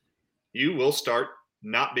hits, you will start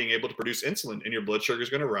not being able to produce insulin, and your blood sugar is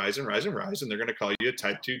going to rise and rise and rise, and they're going to call you a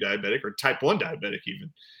type 2 diabetic or type 1 diabetic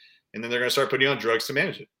even. And then they're going to start putting you on drugs to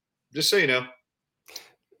manage it. Just so you know.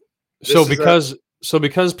 So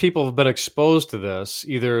because people have been exposed to this,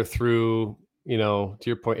 either through, to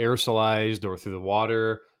your point, aerosolized, or through the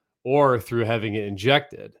water, or through having it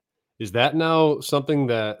injected, is that now something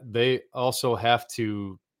that they also have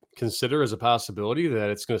to consider as a possibility, that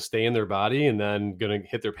it's going to stay in their body and then going to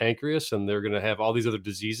hit their pancreas, and they're going to have all these other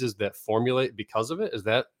diseases that formulate because of it? Is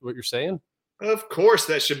that what you're saying? Of course,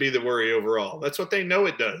 that should be the worry overall. That's what they know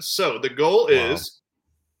it does. So the goal is,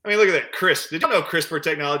 look at that. Chris, did you know CRISPR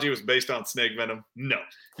technology was based on snake venom? No.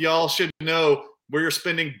 Y'all should know we're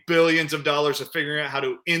spending billions of dollars of figuring out how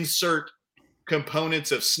to insert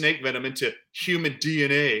components of snake venom into human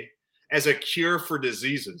DNA as a cure for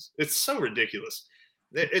diseases. It's so ridiculous.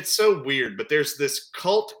 It's so weird, but there's this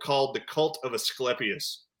cult called the cult of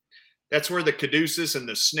Asclepius. That's where the caduceus and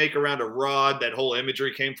the snake around a rod, that whole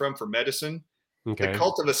imagery came from for medicine. Okay. The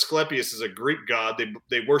cult of Asclepius is a Greek god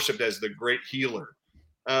they worshipped as the great healer.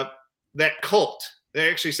 That cult, it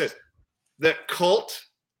actually says, that cult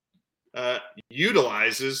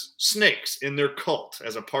utilizes snakes in their cult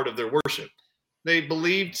as a part of their worship. They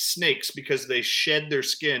believed snakes because they shed their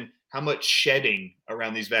skin. How much shedding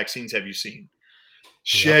around these vaccines have you seen?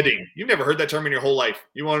 Shedding. Yep. You've never heard that term in your whole life.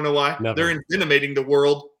 You want to know why? Never. They're envenomating the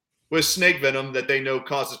world with snake venom that they know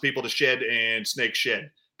causes people to shed and snakes shed.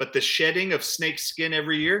 But the shedding of snake skin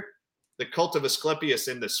every year, the cult of Asclepius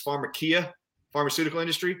in this pharmacia, pharmaceutical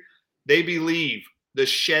industry, they believe the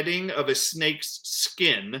shedding of a snake's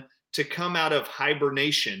skin to come out of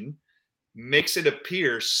hibernation makes it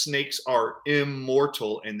appear snakes are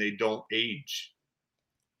immortal and they don't age.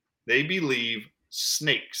 They believe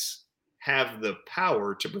snakes have the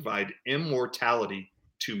power to provide immortality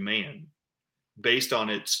to man based on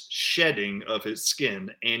its shedding of his skin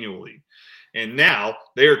annually. And now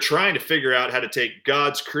they are trying to figure out how to take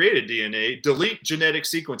God's created DNA, delete genetic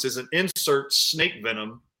sequences, and insert snake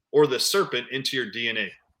venom or the serpent into your DNA.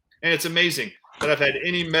 And it's amazing that I've had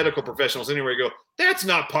any medical professionals anywhere go, that's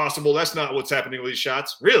not possible. That's not what's happening with these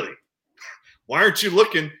shots. Really? Why aren't you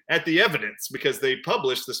looking at the evidence? Because they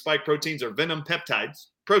published the spike proteins are venom peptides,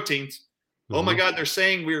 proteins. Mm-hmm. Oh my God, they're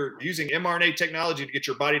saying we're using mRNA technology to get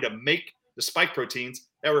your body to make the spike proteins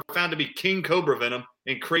that were found to be king cobra venom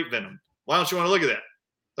and crepe venom. Why don't you want to look at that?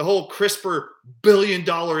 The whole CRISPR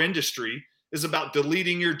billion-dollar industry is about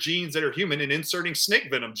deleting your genes that are human and inserting snake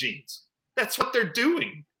venom genes. That's what they're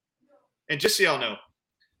doing. And just so y'all know,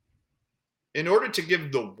 in order to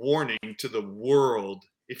give the warning to the world,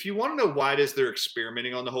 if you want to know why it is they're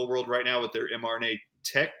experimenting on the whole world right now with their mRNA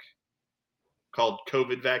tech called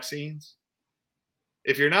COVID vaccines,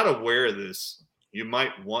 if you're not aware of this, you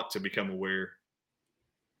might want to become aware.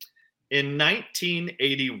 In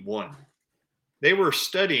 1981, they were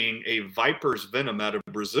studying a viper's venom out of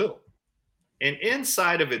Brazil. And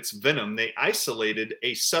inside of its venom, they isolated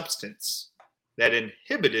a substance that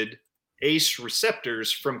inhibited ACE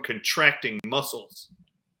receptors from contracting muscles.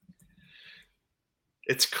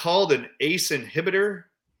 It's called an ACE inhibitor.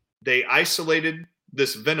 They isolated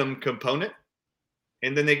this venom component,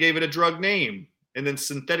 and then they gave it a drug name, and then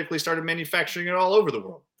synthetically started manufacturing it all over the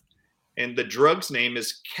world. And the drug's name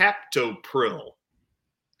is Captopril.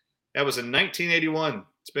 That was in 1981.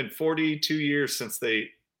 It's been 42 years since they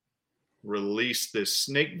released this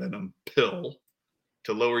snake venom pill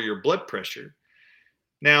to lower your blood pressure.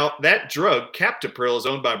 Now, that drug, Captopril, is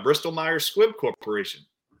owned by Bristol Myers Squibb Corporation.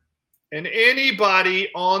 And anybody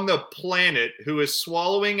on the planet who is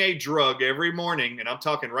swallowing a drug every morning, and I'm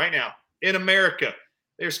talking right now, in America,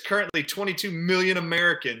 there's currently 22 million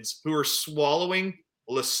Americans who are swallowing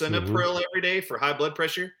lisinopril every day for high blood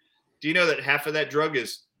pressure. Do you know that half of that drug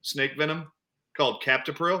is snake venom called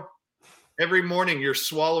Captopril? Every morning you're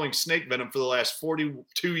swallowing snake venom for the last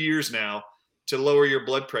 42 years now to lower your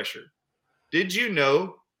blood pressure. Did you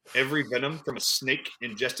know every venom from a snake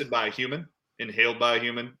ingested by a human, inhaled by a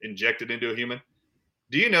human, injected into a human?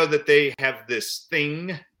 Do you know that they have this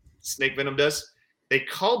thing snake venom does? They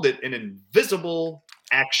called it an invisible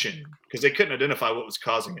action because they couldn't identify what was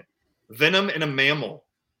causing it. Venom in a mammal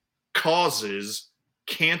causes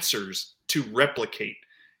cancers to replicate.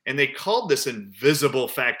 And they called this invisible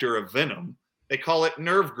factor of venom. They call it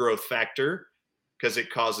nerve growth factor because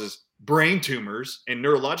it causes brain tumors and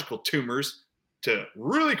neurological tumors to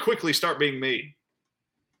really quickly start being made.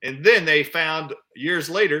 And then they found years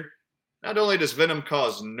later, not only does venom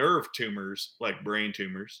cause nerve tumors like brain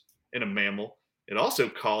tumors in a mammal, it also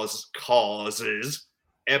causes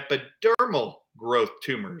epidermal growth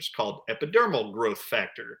tumors called epidermal growth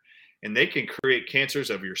factor. And they can create cancers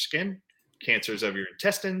of your skin, cancers of your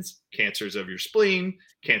intestines, cancers of your spleen,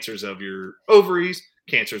 cancers of your ovaries,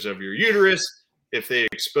 cancers of your uterus, if they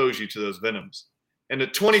expose you to those venoms. And the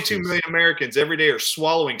 22 million Americans every day are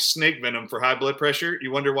swallowing snake venom for high blood pressure.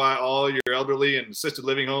 You wonder why all your elderly and assisted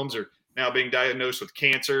living homes are now being diagnosed with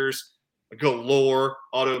cancers, galore,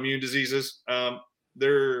 autoimmune diseases.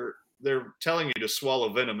 They're telling you to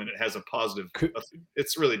swallow venom and it has a positive effect.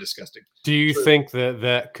 It's really disgusting. Do you think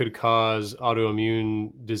that could cause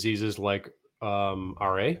autoimmune diseases like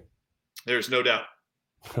RA? There's no doubt.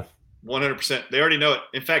 100%. They already know it.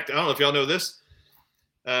 In fact, I don't know if y'all know this.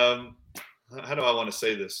 How do I want to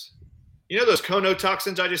say this? You know those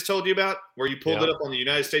conotoxins I just told you about where you pulled it up on the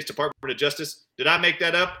United States Department of Justice? Did I make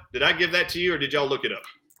that up? Did I give that to you or did y'all look it up?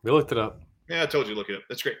 We looked it up. Yeah, I told you to look it up.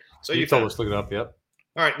 That's great. So you told us to look it up, yep.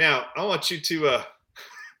 All right, now I want you to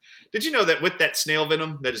did you know that with that snail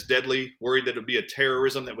venom that is deadly, worried that it would be a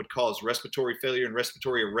terrorism that would cause respiratory failure and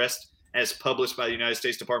respiratory arrest as published by the United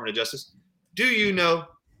States Department of Justice? Do you know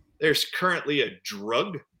there's currently a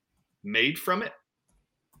drug made from it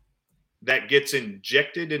that gets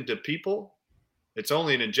injected into people? It's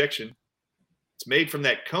only an injection. It's made from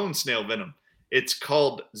that cone snail venom. It's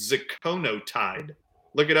called Ziconotide.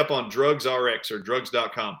 Look it up on DrugsRx or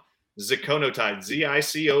drugs.com. Ziconotide,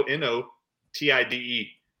 Ziconotide.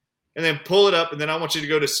 And then pull it up, and then I want you to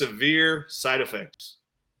go to severe side effects.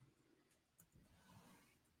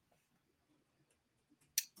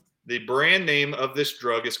 The brand name of this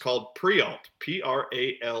drug is called Prialt, Prialt.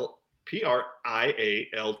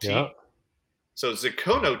 Yeah. So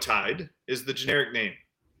Ziconotide is the generic name.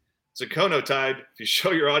 Ziconotide, if you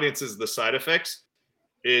show your audiences the side effects,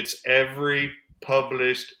 it's every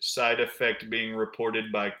published side effect being reported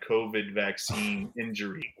by COVID vaccine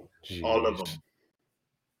injury. Jeez. All of them.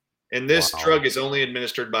 And this drug is only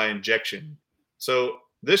administered by injection. So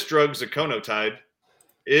this drug, Ziconotide,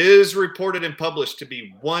 is reported and published to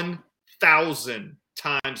be 1,000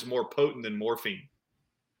 times more potent than morphine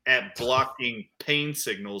at blocking pain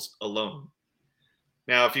signals alone.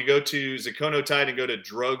 Now, if you go to Ziconotide and go to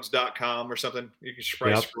drugs.com or something, you can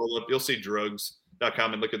probably scroll up. You'll see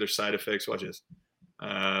drugs.com and look at their side effects. Watch this.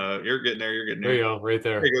 You're getting there. There you go. Right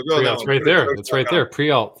there. There you go. It's right there. It's right there.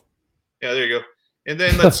 Prialt. Yeah, there you go. And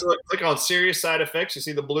then let's click on serious side effects. You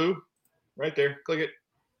see the blue right there. Click it.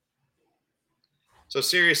 So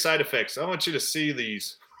serious side effects. I want you to see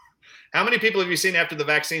these. How many people have you seen after the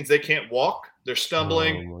vaccines? They can't walk. They're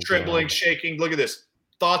stumbling, trembling, shaking. Look at this.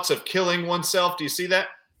 Thoughts of killing oneself. Do you see that?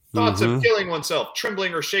 Thoughts of killing oneself,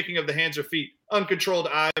 trembling or shaking of the hands or feet, uncontrolled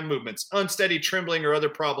eye movements, unsteady trembling or other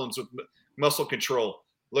problems with muscle control.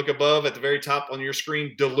 Look above at the very top on your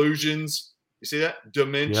screen, delusions. You see that?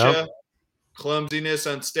 Dementia, clumsiness,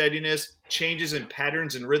 unsteadiness, changes in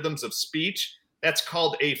patterns and rhythms of speech. That's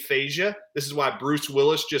called aphasia. This is why Bruce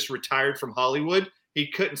Willis just retired from Hollywood. He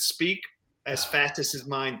couldn't speak as fast as his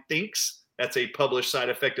mind thinks. That's a published side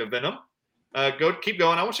effect of venom. Keep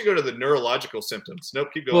going. I want you to go to the neurological symptoms. Nope,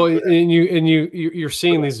 keep going. Well, and you're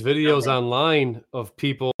seeing these videos online of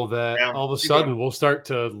people that all of a sudden will start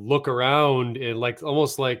to look around and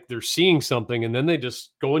almost like they're seeing something, and then they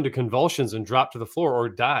just go into convulsions and drop to the floor or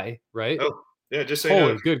die. Right? Oh, yeah. Just so you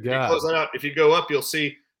know, good God. Close that out. If you go up, you'll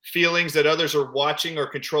see feelings that others are watching or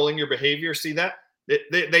controlling your behavior. See that?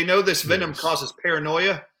 They know this venom causes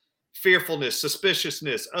paranoia, fearfulness,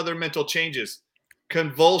 suspiciousness, other mental changes.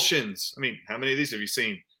 Convulsions. I mean, how many of these have you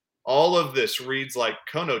seen? All of this reads like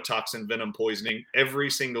conotoxin venom poisoning, every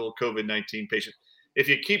single COVID-19 patient. If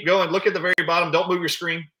you keep going, look at the very bottom. Don't move your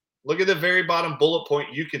screen. Look at the very bottom bullet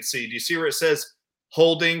point you can see. Do you see where it says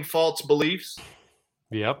holding false beliefs?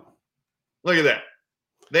 Yep. Look at that.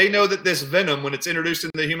 They know that this venom, when it's introduced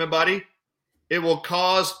into the human body, it will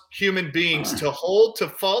cause human beings to hold to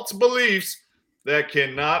false beliefs that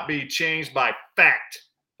cannot be changed by fact.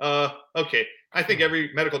 Okay. I think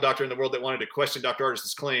every medical doctor in the world that wanted to question Dr.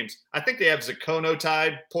 Ardis' claims, I think they have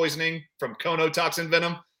Ziconotide poisoning from conotoxin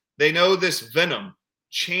venom. They know this venom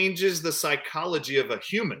changes the psychology of a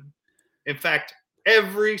human. In fact,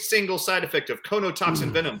 every single side effect of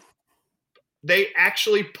conotoxin venom, they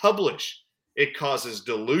actually publish. It causes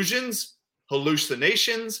delusions,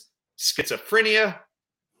 hallucinations, schizophrenia.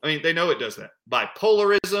 I mean, they know it does that.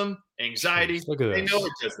 Bipolarism, anxiety. They know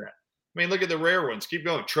it does that. I mean, look at the rare ones. Keep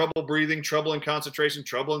going. Trouble breathing, trouble in concentration,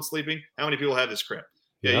 trouble in sleeping. How many people have this crap?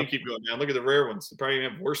 Yeah, you keep going down. Look at the rare ones. They probably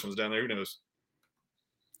even have worse ones down there. Who knows?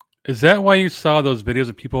 Is that why you saw those videos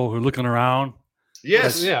of people who are looking around?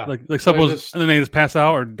 Yes. Like suppose, and then they just pass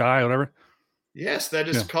out or die or whatever? Yes, that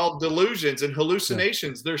is called delusions and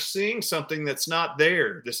hallucinations. They're seeing something that's not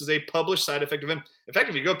there. This is a published side effect of venom. In fact,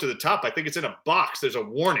 if you go up to the top, I think it's in a box. There's a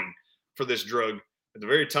warning for this drug. At the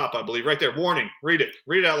very top, I believe, right there. Warning. Read it.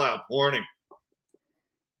 Read it out loud. Warning.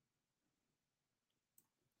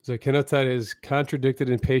 Ziconotide is contradicted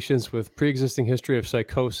in patients with pre-existing history of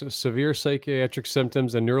psychosis. Severe psychiatric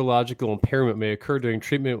symptoms and neurological impairment may occur during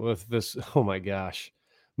treatment with this. Oh my gosh.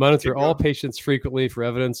 Monitor all patients frequently for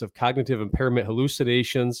evidence of cognitive impairment,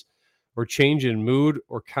 hallucinations, or change in mood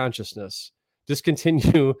or consciousness.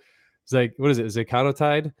 Discontinue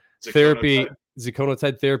Ziconotide therapy.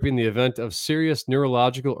 Ziconotide therapy in the event of serious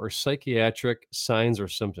neurological or psychiatric signs or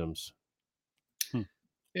symptoms.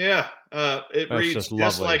 Yeah, it reads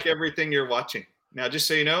just like everything you're watching. Now, just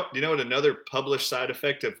so you know, do you know what another published side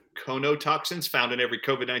effect of conotoxins found in every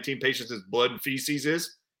COVID-19 patient's blood and feces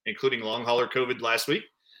is, including long hauler COVID last week?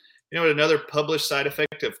 You know what another published side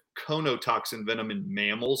effect of conotoxin venom in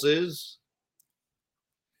mammals is?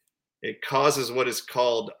 It causes what is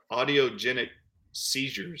called audiogenic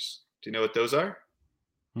seizures. Do you know what those are?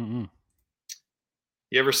 Mm-hmm.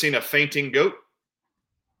 You ever seen a fainting goat?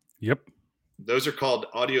 Yep. Those are called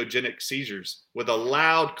audiogenic seizures with a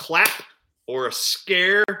loud clap or a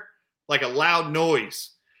scare, like a loud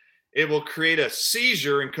noise. It will create a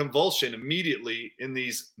seizure and convulsion immediately in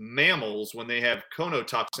these mammals when they have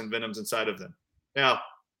conotoxin venoms inside of them. Now,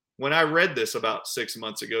 when I read this about 6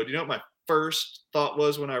 months ago, do you know what my first thought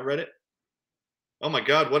was when I read it? Oh my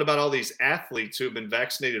God, what about all these athletes who have been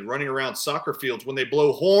vaccinated running around soccer fields when they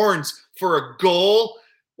blow horns for a goal?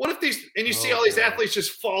 What if you see all these athletes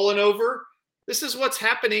just falling over? This is what's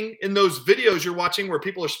happening in those videos you're watching where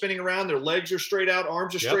people are spinning around, their legs are straight out,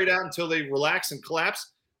 arms are straight out until they relax and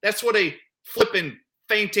collapse. That's what a flipping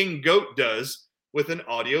fainting goat does with an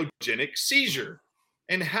audiogenic seizure.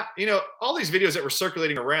 And how, all these videos that were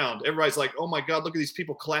circulating around, everybody's like, oh my God, look at these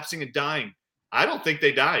people collapsing and dying. I don't think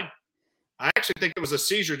they died. I actually think it was a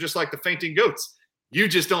seizure, just like the fainting goats. You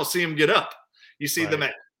just don't see them get up. You see them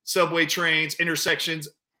at subway trains, intersections.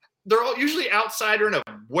 They're all usually outside or in a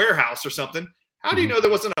warehouse or something. How do you know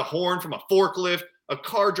there wasn't a horn from a forklift, a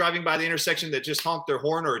car driving by the intersection that just honked their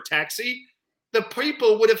horn, or a taxi? The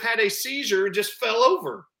people would have had a seizure and just fell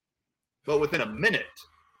over. But within a minute,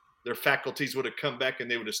 their faculties would have come back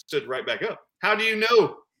and they would have stood right back up. How do you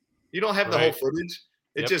know? You don't have the whole footage.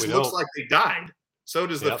 It just looks like they died. So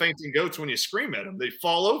does the fainting goats when you scream at them. They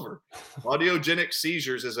fall over. Audiogenic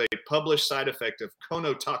seizures is a published side effect of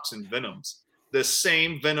conotoxin venoms, the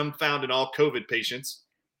same venom found in all COVID patients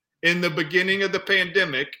in the beginning of the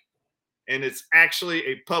pandemic. And it's actually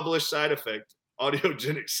a published side effect,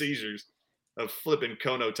 audiogenic seizures of flipping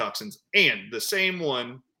conotoxins. And the same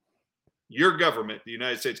one your government, the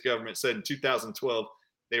United States government, said in 2012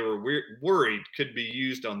 they were worried could be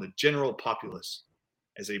used on the general populace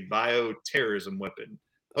as a bioterrorism weapon.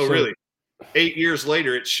 Oh, really? 8 years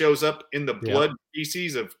later, it shows up in the blood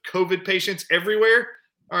feces of COVID patients everywhere.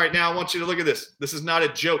 All right, now I want you to look at this. This is not a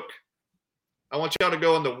joke. I want y'all to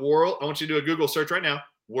go on the world. I want you to do a Google search right now.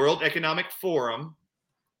 World Economic Forum,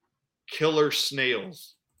 killer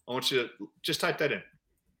snails. I want you to just type that in.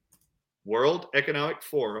 World Economic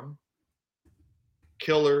Forum,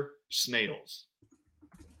 killer snails.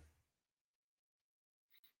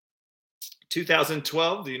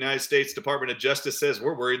 2012, the United States Department of Justice says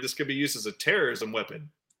we're worried this could be used as a terrorism weapon.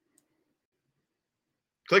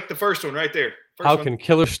 Click the first one right there. How can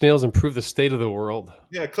killer snails improve the state of the world?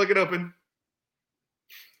 Yeah, click it open.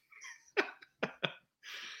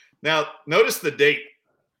 Now, notice the date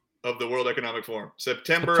of the World Economic Forum.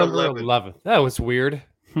 September 11th. That was weird.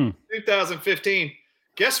 2015.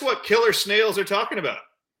 Guess what killer snails are talking about?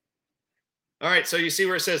 All right, so you see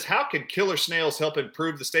where it says, how can killer snails help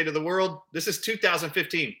improve the state of the world? This is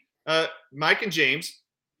 2015. Mike and James,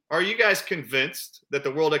 are you guys convinced that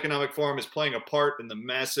the World Economic Forum is playing a part in the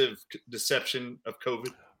massive deception of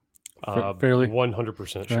COVID? Fairly.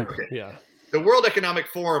 100% sure. Okay. Yeah. The World Economic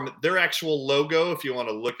Forum, their actual logo, if you want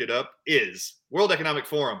to look it up, is World Economic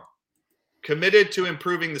Forum, committed to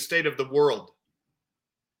improving the state of the world.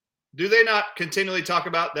 Do they not continually talk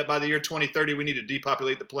about that by the year 2030, we need to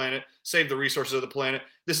depopulate the planet, save the resources of the planet?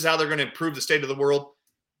 This is how they're going to improve the state of the world.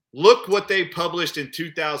 Look what they published in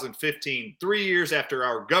 2015, 3 years after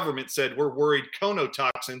our government said we're worried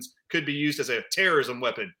conotoxins could be used as a terrorism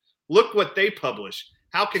weapon. Look what they published.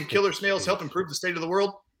 How can killer snails help improve the state of the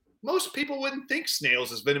world? Most people wouldn't think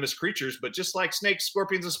snails as venomous creatures, but just like snakes,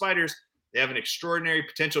 scorpions, and spiders, they have an extraordinary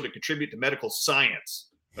potential to contribute to medical science.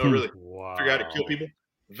 Oh, really? Wow. Figure out how to kill people?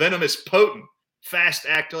 Venom is potent,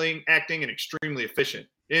 fast-acting, and extremely efficient.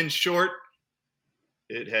 In short,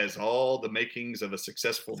 it has all the makings of a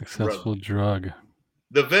successful drug.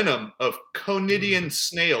 The venom of conidian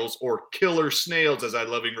snails, or killer snails, as I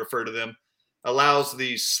lovingly refer to them, allows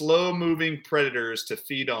these slow-moving predators to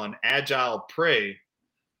feed on agile prey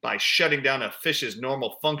by shutting down a fish's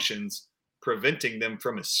normal functions, preventing them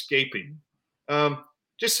from escaping.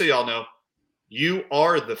 Just so y'all know, you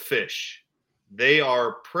are the fish. They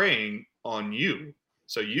are preying on you,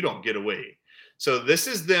 so you don't get away. So this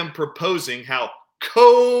is them proposing how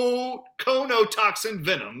conotoxin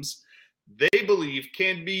venoms they believe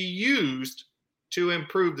can be used to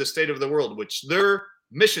improve the state of the world, which their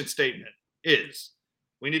mission statement is.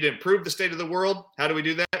 We need to improve the state of the world. How do we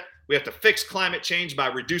do that? We have to fix climate change by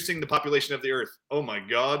reducing the population of the earth. Oh my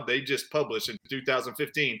God, they just published in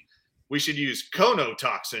 2015. We should use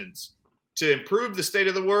conotoxins to improve the state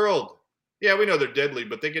of the world. Yeah, we know they're deadly,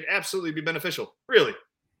 but they could absolutely be beneficial. Really.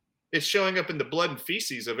 It's showing up in the blood and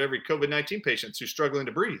feces of every COVID-19 patient who's struggling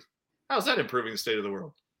to breathe. How's that improving the state of the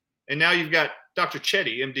world? And now you've got Dr.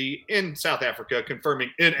 Chetty, MD, in South Africa, confirming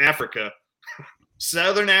in Africa,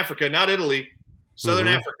 Southern Africa, not Italy, Southern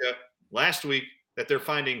Africa, last week, that they're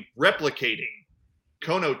finding replicating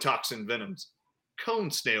conotoxin venoms, cone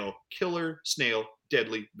snail, killer snail,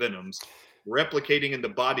 deadly venoms, replicating in the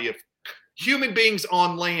body of human beings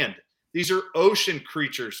on land. These are ocean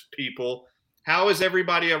creatures, people. How has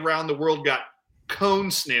everybody around the world got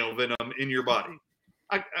cone snail venom in your body?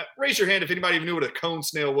 Raise your hand if anybody even knew what a cone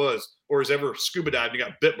snail was or has ever scuba dived and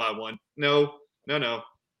got bit by one. No.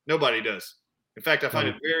 Nobody does. In fact, I find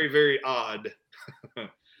it very, very odd.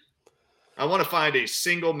 I want to find a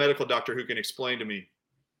single medical doctor who can explain to me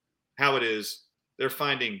how it is they're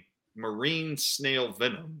finding marine snail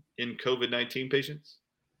venom in COVID-19 patients.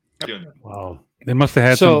 Wow. They must have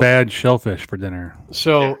had some bad shellfish for dinner.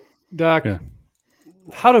 So, Doc,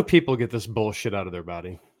 how do people get this bullshit out of their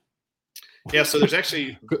body? Yeah, so there's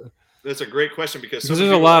actually that's a great question because there's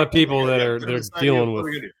a lot of people that are dealing with.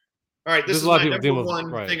 All right, this is my number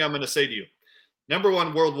one thing I'm going to say to you. Number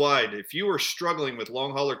one worldwide, if you are struggling with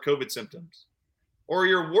long hauler COVID symptoms, or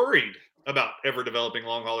you're worried about ever developing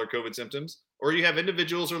long hauler COVID symptoms, or you have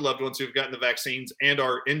individuals or loved ones who've gotten the vaccines and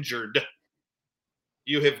are injured,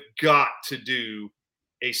 you have got to do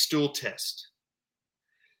a stool test.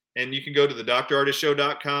 And you can go to the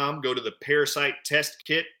drartistshow.com, go to the parasite test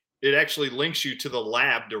kit. It actually links you to the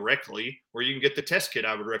lab directly where you can get the test kit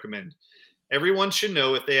I would recommend. Everyone should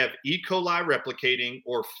know if they have E. coli replicating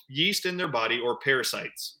or yeast in their body or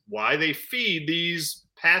parasites, why they feed these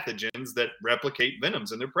pathogens that replicate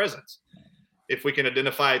venoms in their presence. If we can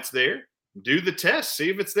identify it's there, do the test, see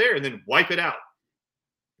if it's there, and then wipe it out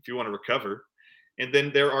if you want to recover. And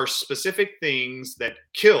then there are specific things that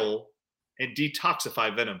kill and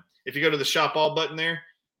detoxify venom. If you go to the Shop All button there,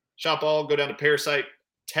 Shop All, go down to Parasite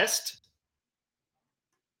Test.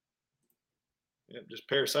 Yep, just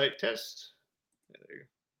Parasite Test. There you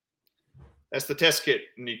go. That's the test kit.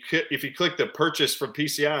 And if you click the purchase from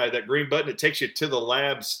PCI, that green button, it takes you to the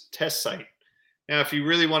lab's test site. Now, if you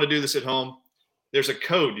really want to do this at home, there's a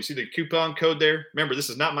code. You see the coupon code there? Remember, this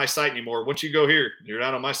is not my site anymore. Once you go here, you're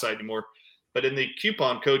not on my site anymore. But in the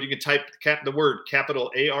coupon code, you can type the word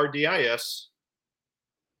capital ARDIS,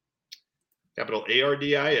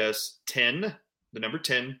 10, the number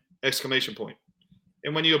 10, exclamation point.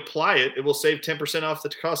 And when you apply it, it will save 10% off the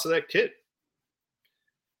cost of that kit.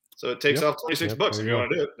 So it takes off $26 if you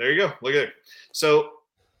want to do it. There you go. Look at it. So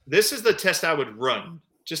this is the test I would run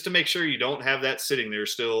just to make sure you don't have that sitting there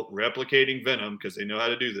still replicating venom, because they know how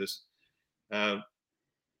to do this. Anyway,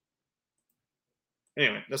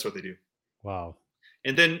 that's what they do. Wow.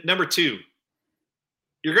 And then number 2,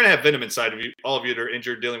 you're going to have venom inside of you. All of you that are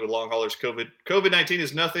injured dealing with long haulers COVID. COVID-19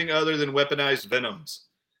 is nothing other than weaponized venoms.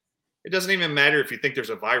 It doesn't even matter if you think there's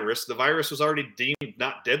a virus. The virus was already deemed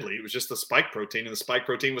not deadly. It was just the spike protein, and the spike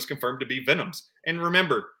protein was confirmed to be venoms. And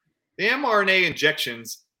remember, the mRNA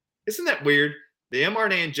injections, isn't that weird? The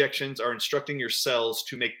mRNA injections are instructing your cells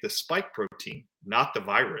to make the spike protein, not the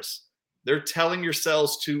virus. They're telling your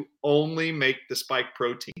cells to only make the spike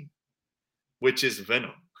protein, which is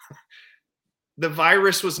venom. The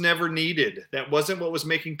virus was never needed. That wasn't what was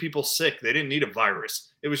making people sick. They didn't need a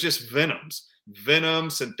virus. It was just venoms. Venom,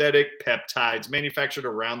 synthetic peptides manufactured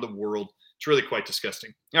around the world. It's really quite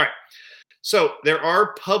disgusting. All right. So there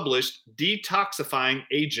are published detoxifying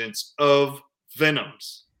agents of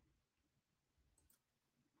venoms.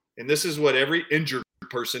 And this is what every injured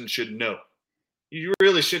person should know. You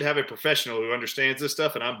really should have a professional who understands this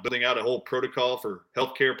stuff. And I'm building out a whole protocol for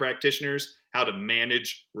healthcare practitioners, how to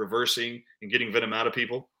manage reversing and getting venom out of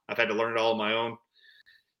people. I've had to learn it all on my own.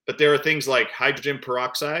 But there are things like hydrogen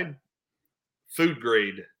peroxide, food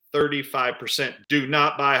grade, 35%. Do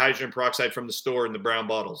not buy hydrogen peroxide from the store in the brown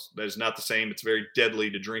bottles. That is not the same. It's very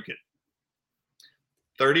deadly to drink it.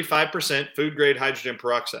 35% food grade hydrogen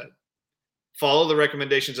peroxide. Follow the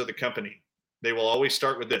recommendations of the company. They will always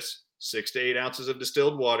start with this: 6 to 8 ounces of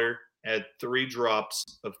distilled water, add 3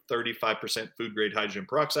 drops of 35% food grade hydrogen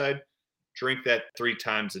peroxide. Drink that 3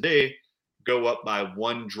 times a day. Go up by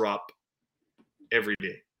 1 drop every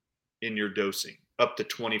day in your dosing, up to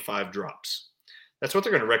 25 drops. That's what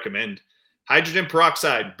they're going to recommend. Hydrogen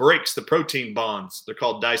peroxide breaks the protein bonds. They're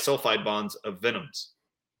called disulfide bonds of venoms.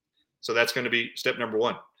 So that's going to be step number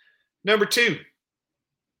 1. Number 2,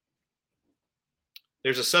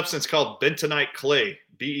 there's a substance called bentonite clay,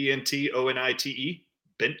 bentonite,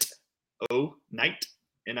 bentonite,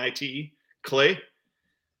 N-I-T-E, clay.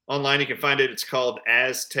 Online, you can find it. It's called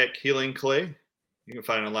Aztec Healing Clay. You can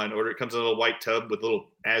find it online. Order. It comes in a little white tub with a little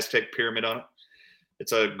Aztec pyramid on it.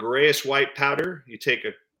 It's a grayish white powder. You take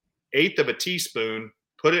 1/8 of a teaspoon,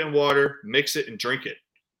 put it in water, mix it, and drink it.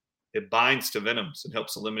 It binds to venoms and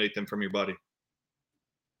helps eliminate them from your body.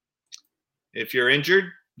 If you're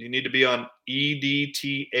injured, you need to be on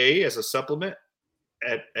EDTA as a supplement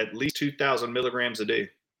at least 2,000 milligrams a day.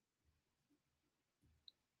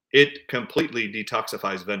 It completely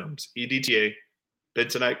detoxifies venoms. EDTA,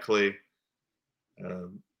 bentonite clay,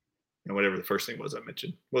 and whatever the first thing was I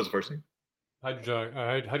mentioned. What was the first thing?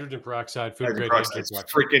 Hydrogen peroxide, food grade hydrogen peroxide.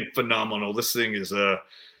 It's freaking phenomenal. This thing is out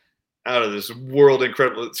of this world,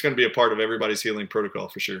 incredible. It's going to be a part of everybody's healing protocol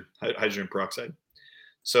for sure. Hydrogen peroxide.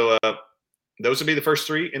 So those would be the first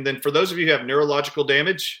 3. And then for those of you who have neurological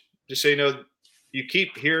damage, just so you know, you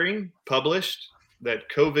keep hearing published that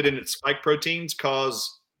COVID and its spike proteins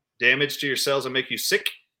cause damage to your cells and make you sick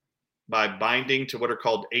by binding to what are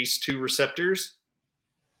called ACE2 receptors.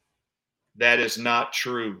 That is not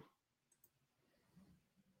true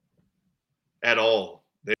at all.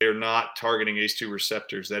 They are not targeting ACE2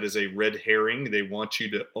 receptors. That is a red herring. They want you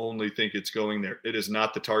to only think it's going there. It is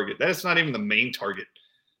not the target. That is not even the main target.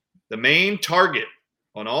 The main target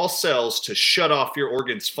on all cells to shut off your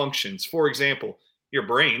organs' functions, for example, your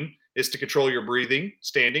brain, is to control your breathing,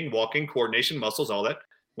 standing, walking, coordination, muscles, all that.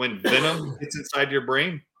 When venom gets inside your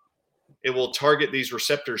brain, it will target these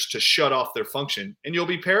receptors to shut off their function, and you'll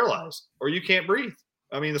be paralyzed or you can't breathe.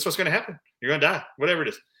 I mean, that's what's going to happen. You're going to die, whatever it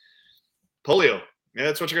is. Polio, yeah,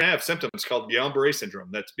 that's what you're going to have. Symptoms called Guillain-Barré syndrome.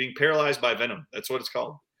 That's being paralyzed by venom. That's what it's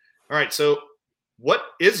called. All right, so what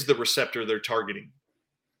is the receptor they're targeting?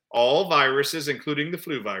 All viruses, including the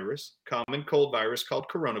flu virus, common cold virus called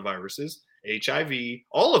coronaviruses, HIV,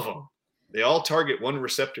 all of them, they all target one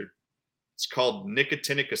receptor. It's called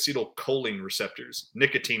nicotinic acetylcholine receptors,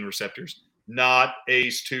 nicotine receptors, not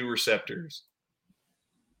ACE2 receptors.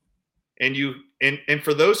 And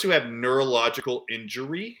for those who have neurological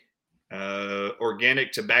injury,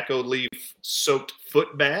 organic tobacco leaf soaked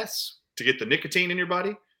foot baths to get the nicotine in your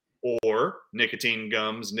body, or nicotine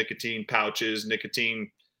gums, nicotine pouches,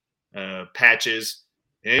 nicotine patches,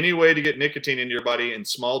 any way to get nicotine into your body in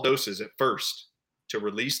small doses at first to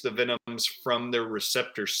release the venoms from their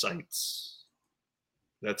receptor sites.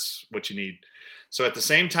 That's what you need. So at the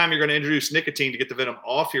same time, you're going to introduce nicotine to get the venom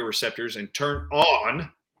off your receptors and turn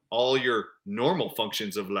on all your normal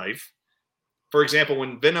functions of life. For example,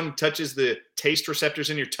 when venom touches the taste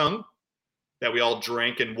receptors in your tongue that we all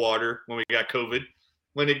drank in water when we got COVID,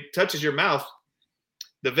 when it touches your mouth,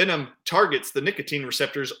 the venom targets the nicotine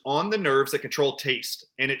receptors on the nerves that control taste,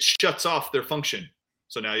 and it shuts off their function.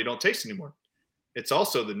 So now you don't taste anymore. It's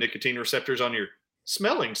also the nicotine receptors on your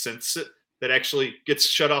smelling sense that actually gets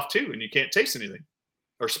shut off too, and you can't taste anything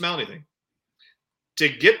or smell anything. To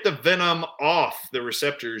get the venom off the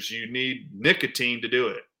receptors, you need nicotine to do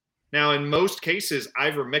it. Now, in most cases,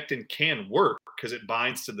 ivermectin can work because it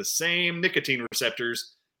binds to the same nicotine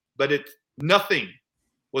receptors, but nothing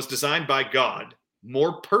was designed by God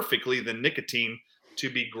more perfectly than nicotine to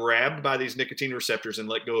be grabbed by these nicotine receptors and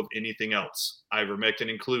let go of anything else. Ivermectin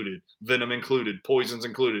included, venom included, poisons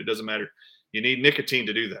included, it doesn't matter. You need nicotine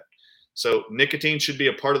to do that. So nicotine should be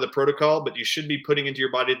a part of the protocol, but you should be putting into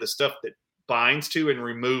your body the stuff that binds to and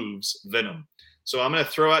removes venom. So I'm going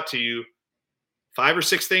to throw out to you 5 or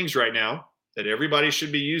 6 things right now that everybody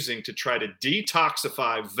should be using to try to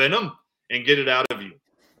detoxify venom and get it out of you.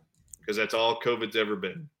 Because that's all COVID's ever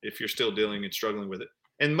been, if you're still dealing and struggling with it.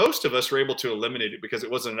 And most of us were able to eliminate it because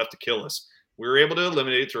it wasn't enough to kill us. We were able to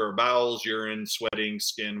eliminate it through our bowels, urine, sweating,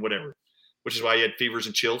 skin, whatever, which is why you had fevers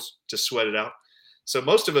and chills to sweat it out. So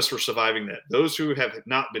most of us were surviving that. Those who have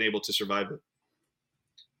not been able to survive it.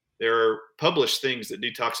 There are published things that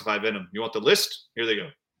detoxify venom. You want the list? Here they go.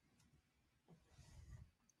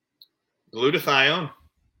 Glutathione,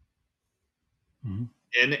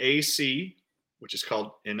 NAC, which is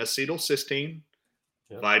called N-acetylcysteine,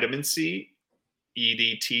 vitamin C,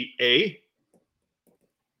 EDTA,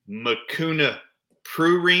 mucuna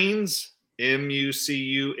prurines,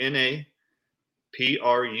 MUCUNA,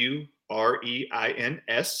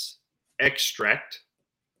 PRUREINS, extract.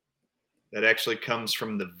 That actually comes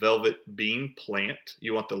from the velvet bean plant.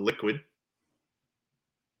 You want the liquid.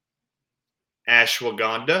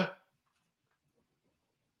 Ashwagandha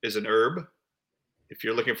is an herb. If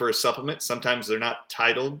you're looking for a supplement, sometimes they're not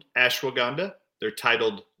titled ashwagandha. They're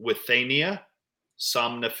titled Withania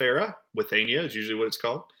somnifera. Withania is usually what it's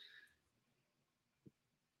called.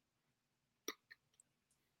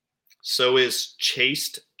 So is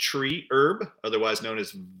chaste tree herb, otherwise known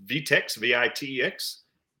as Vitex, V-I-T-E-X.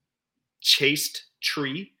 Chaste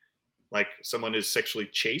tree, like someone is sexually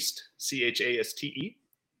chaste, C-H-A-S-T-E.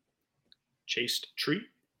 Chaste tree.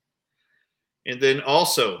 And then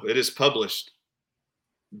also it is published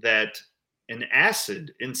that an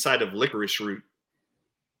acid inside of licorice root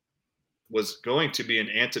was going to be an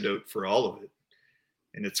antidote for all of it.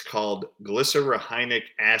 And it's called glycyrrhinic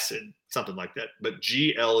acid, something like that. But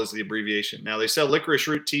GL is the abbreviation. Now, they sell licorice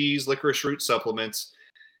root teas, licorice root supplements.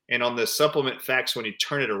 And on the supplement facts, when you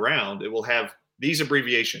turn it around, it will have these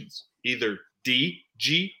abbreviations, either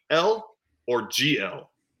DGL or GL.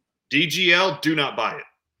 DGL, do not buy it.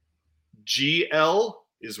 GL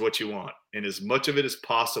is what you want, and as much of it as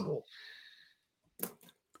possible.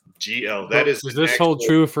 GL, that is. Does this hold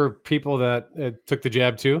true for people that took the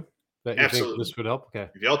jab too? That you absolutely. Think this would help? Okay.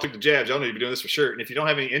 If y'all took the jabs, y'all need to be doing this for sure. And if you don't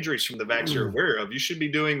have any injuries from the vax you're aware of, you should be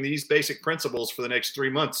doing these basic principles for the next 3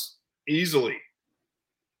 months easily.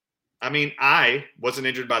 I mean, I wasn't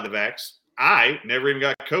injured by the vax. I never even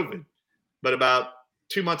got COVID. But about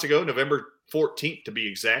 2 months ago, November 14th to be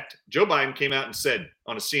exact, Joe Biden came out and said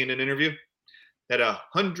on a CNN interview that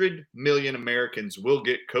 100 million Americans will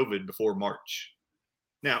get COVID before March.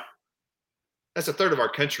 Now, that's a third of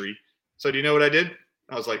our country. So do you know what I did?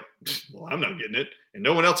 I was like, well, I'm not getting it. And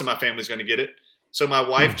no one else in my family is going to get it. So my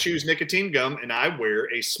wife chews nicotine gum, and I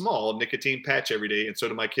wear a small nicotine patch every day, and so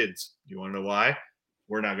do my kids. You want to know why?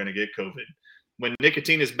 We're not going to get COVID. When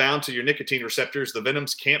nicotine is bound to your nicotine receptors, the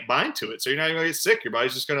venoms can't bind to it. So you're not even going to get sick. Your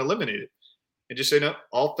body's just going to eliminate it. And just so you know,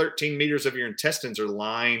 all 13 meters of your intestines are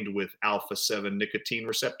lined with alpha-7 nicotine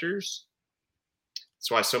receptors.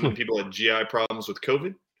 That's why so many people had GI problems with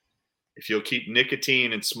COVID. If you'll keep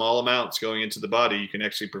nicotine in small amounts going into the body, you can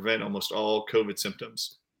actually prevent almost all COVID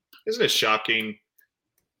symptoms. Isn't it shocking?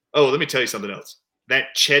 Oh, let me tell you something else.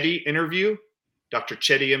 That Chetty interview, Dr.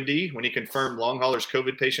 Chetty, MD, when he confirmed long haulers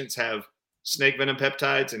COVID patients have snake venom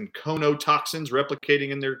peptides and conotoxins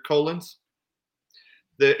replicating in their colons,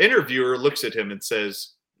 the interviewer looks at him and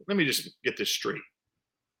says, let me just get this straight.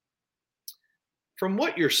 From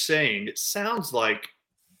what you're saying, it sounds like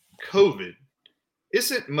COVID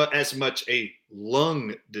isn't as much a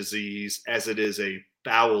lung disease as it is a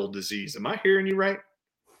bowel disease. Am I hearing you right?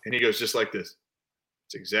 And he goes just like this.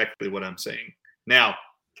 It's exactly what I'm saying. Now,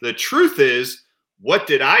 the truth is, what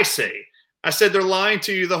did I say? I said they're lying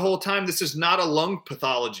to you the whole time. This is not a lung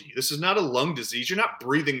pathology. This is not a lung disease. You're not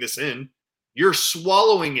breathing this in. You're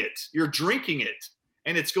swallowing it. You're drinking it.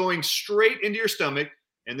 And it's going straight into your stomach.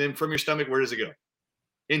 And then from your stomach, where does it go?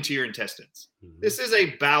 Into your intestines. Mm-hmm. This is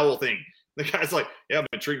a bowel thing. The guy's like, yeah, I've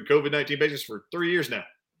been treating COVID-19 patients for 3 years now.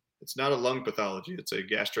 It's not a lung pathology. It's a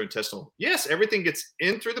gastrointestinal. Yes, everything gets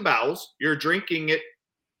in through the bowels. You're drinking it.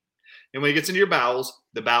 And when it gets into your bowels,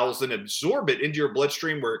 the bowels then absorb it into your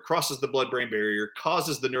bloodstream where it crosses the blood-brain barrier,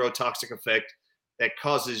 causes the neurotoxic effect that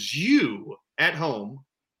causes you at home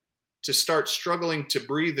to start struggling to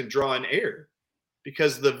breathe and draw in air,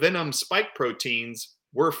 because the venom spike proteins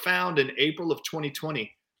were found in April of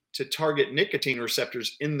 2020 to target nicotine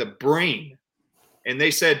receptors in the brain. And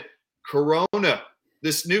they said,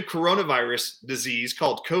 this new coronavirus disease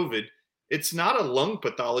called COVID, it's not a lung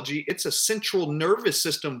pathology. It's a central nervous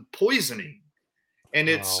system poisoning. And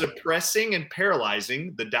it's suppressing and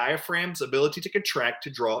paralyzing the diaphragm's ability to contract to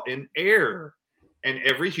draw in air. And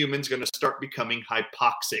every human's going to start becoming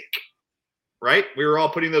hypoxic, right? We were all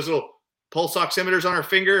putting those little pulse oximeters on our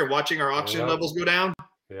finger and watching our oxygen levels go down.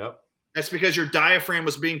 Yep. That's because your diaphragm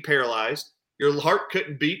was being paralyzed. Your heart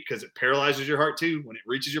couldn't beat because it paralyzes your heart too when it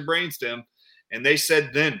reaches your brainstem. And they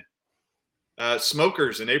said then,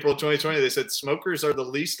 smokers in April of 2020, they said smokers are the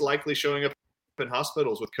least likely showing up in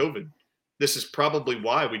hospitals with COVID. This is probably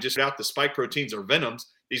why we just got the spike proteins or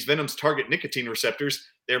venoms. These venoms target nicotine receptors.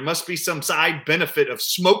 There must be some side benefit of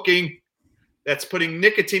smoking that's putting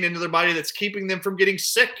nicotine into their body that's keeping them from getting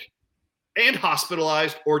sick and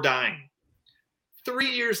hospitalized or dying.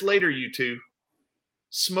 3 years later, you two,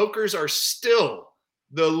 smokers are still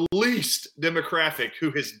the least demographic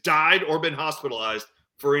who has died or been hospitalized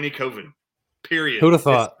for any COVID, period. Who'd have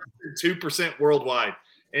thought? 2% worldwide.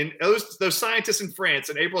 And those scientists in France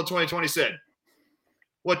in April of 2020 said,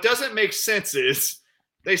 what doesn't make sense is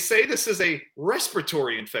they say this is a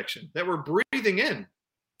respiratory infection that we're breathing in,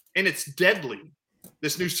 and it's deadly,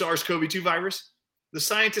 this new SARS-CoV-2 virus. The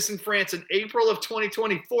scientists in France in April of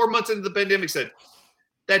 2020, 4 months into the pandemic, said,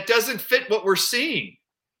 that doesn't fit what we're seeing.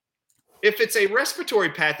 If it's a respiratory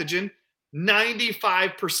pathogen,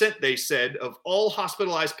 95%, they said, of all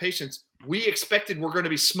hospitalized patients, we expected were going to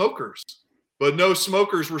be smokers. But no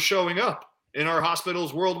smokers were showing up in our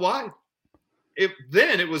hospitals worldwide.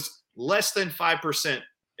 Then it was less than 5%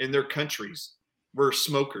 in their countries were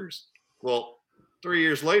smokers. Well, 3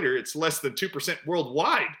 years later, it's less than 2%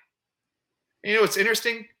 worldwide. And you know what's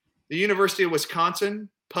interesting? The University of Wisconsin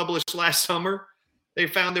published last summer, they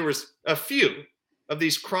found there was a few of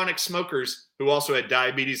these chronic smokers who also had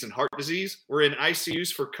diabetes and heart disease were in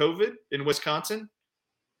ICUs for COVID in Wisconsin.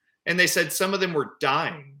 And they said some of them were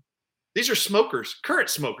dying. These are smokers, current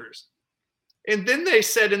smokers. And then they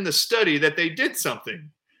said in the study that they did something.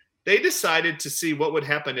 They decided to see what would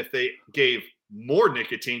happen if they gave more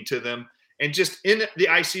nicotine to them and just in the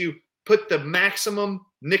ICU put the maximum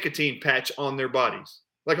nicotine patch on their bodies,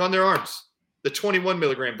 like on their arms, the 21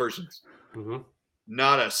 milligram versions. Mm-hmm.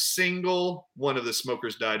 Not a single one of the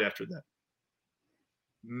smokers died after that.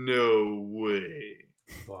 No way.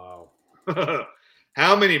 Wow.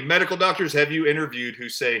 How many medical doctors have you interviewed who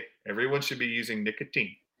say everyone should be using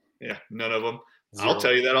nicotine? Yeah, none of them. Zero. I'll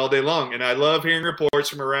tell you that all day long. And I love hearing reports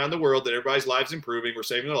from around the world that everybody's lives improving. We're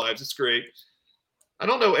saving their lives. It's great. I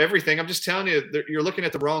don't know everything. I'm just telling you, you're looking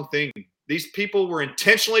at the wrong thing. These people were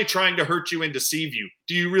intentionally trying to hurt you and deceive you.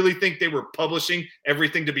 Do you really think they were publishing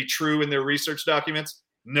everything to be true in their research documents?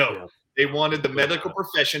 No. Yeah. They wanted the medical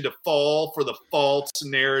profession to fall for the false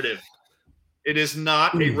narrative. It is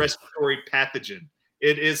not a respiratory pathogen.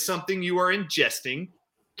 It is something you are ingesting.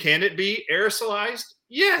 Can it be aerosolized?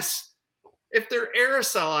 Yes. If they're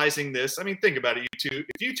aerosolizing this, I mean, think about it, you two.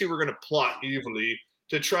 If you two were going to plot evilly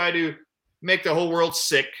to try to make the whole world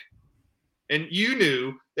sick, and you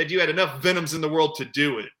knew that you had enough venoms in the world to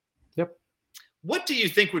do it. Yep. What do you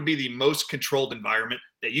think would be the most controlled environment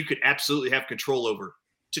that you could absolutely have control over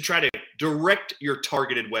to try to direct your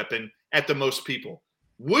targeted weapon at the most people?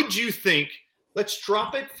 Would you think, let's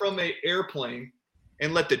drop it from an airplane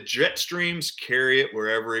and let the jet streams carry it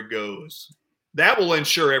wherever it goes? That will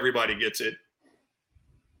ensure everybody gets it.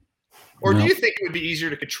 Or do you think it would be easier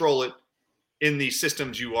to control it in the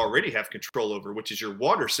systems you already have control over, which is your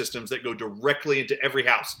water systems that go directly into every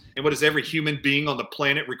house? And what does every human being on the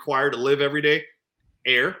planet require to live every day?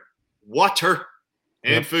 Air, water,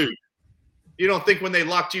 and food. You don't think when they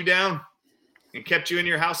locked you down and kept you in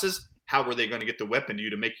your houses, how were they going to get the weapon to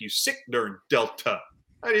you to make you sick during Delta?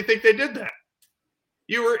 How do you think they did that?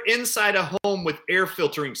 You were inside a home with air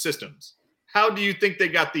filtering systems. How do you think they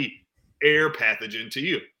got the air pathogen to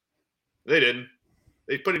you? They didn't.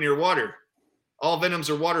 They put it in your water. All venoms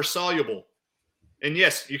are water soluble. And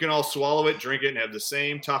yes, you can all swallow it, drink it, and have the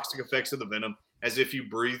same toxic effects of the venom as if you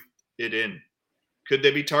breathe it in. Could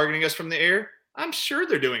they be targeting us from the air? I'm sure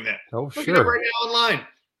they're doing that. Oh, look sure. Look it up right now online.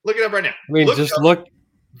 Look it up right now. I mean, look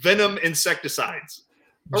venom insecticides.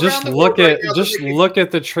 Just look at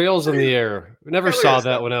the trails in the air. We never saw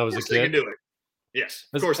that when I was a kid. They can do it. Yes,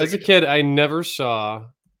 of course. As a kid, I never saw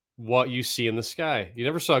what you see in the sky. You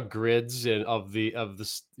never saw grids of the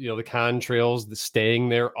the contrails staying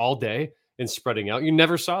there all day and spreading out. You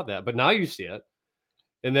never saw that, but now you see it.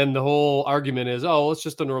 And then the whole argument is, oh, it's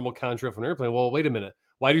just a normal contrail from an airplane. Well, wait a minute.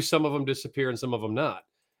 Why do some of them disappear and some of them not?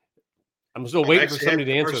 I'm still waiting for somebody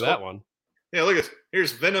to answer that one. Yeah, look at this.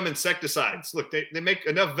 Here's venom insecticides. Look, they make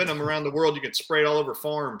enough venom around the world you can spray it all over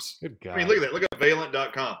farms. Good God. I mean, look at that. Look at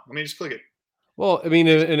Valent.com. I mean, just click it. Well, I mean,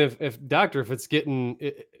 and if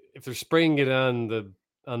they're spraying it on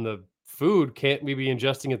the food, can't we be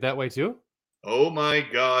ingesting it that way too? Oh my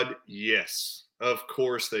God, yes. Of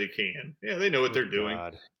course they can. Yeah, they know what they're doing.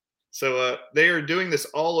 So they are doing this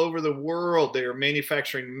all over the world. They are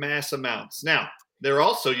manufacturing mass amounts. Now, they're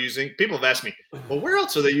also using, people have asked me, well, where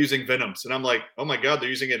else are they using venoms? And I'm like, oh my God, they're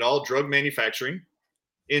using it all drug manufacturing,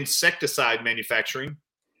 insecticide manufacturing,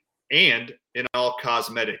 and in all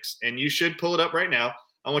cosmetics. And you should pull it up right now.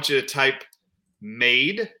 I want you to type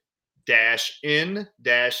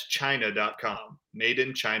made-in-china.com,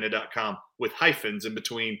 made-in-china.com, with hyphens in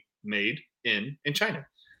between made in and China.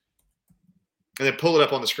 And then pull it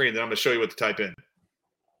up on the screen. Then I'm going to show you what to type in.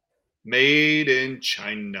 Made in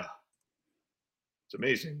China. It's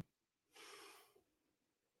amazing.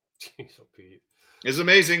 Jeez, Pete. It's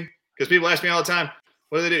amazing because people ask me all the time,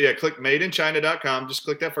 what do they do? Yeah, click madeinchina.com. Just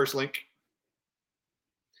click that first link.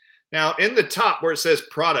 Now, in the top where it says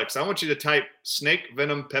products, I want you to type snake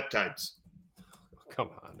venom peptides. Come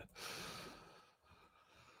on.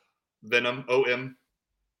 Venom, O-M.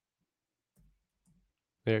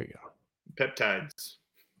 There you go. Peptides.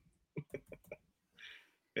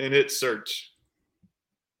 And hit search.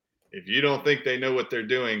 If you don't think they know what they're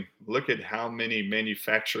doing, look at how many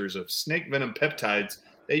manufacturers of snake venom peptides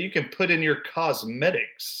that you can put in your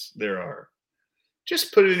cosmetics there are.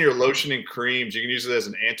 Just put it in your lotion and creams. You can use it as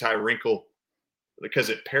an anti-wrinkle because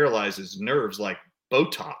it paralyzes nerves like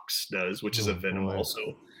Botox does, which is a venom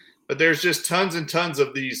also. But there's just tons and tons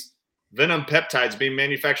of these venom peptides being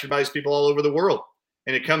manufactured by these people all over the world.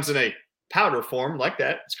 And it comes in a powder form like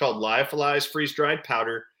that. It's called lyophilized freeze-dried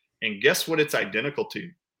powder. And guess what it's identical to?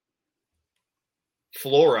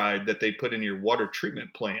 Fluoride that they put in your water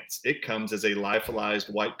treatment plants. It comes as a lyophilized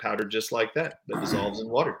white powder just like that dissolves in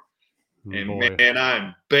water. And man,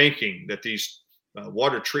 I'm banking that these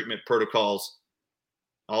water treatment protocols,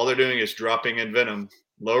 all they're doing is dropping in venom,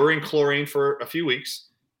 lowering chlorine for a few weeks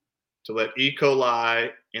to let E.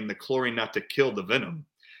 coli and the chlorine not to kill the venom.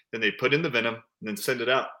 Then they put in the venom and then send it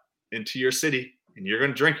out into your city, and you're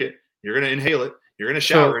going to drink it, you're going to inhale it, you're going to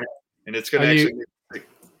shower in it, and it's going to actually.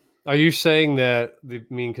 Are you saying that,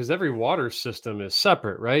 because every water system is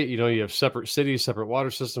separate, right? You have separate cities, separate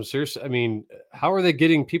water systems. Seriously, I mean, how are they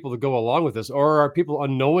getting people to go along with this? Or are people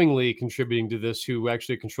unknowingly contributing to this who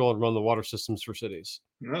actually control and run the water systems for cities?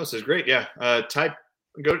 No, this is great. Yeah.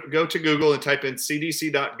 Go to Google and type in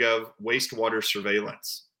cdc.gov wastewater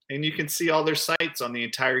surveillance. And you can see all their sites on the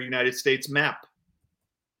entire United States map.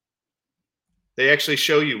 They actually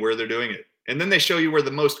show you where they're doing it. And then they show you where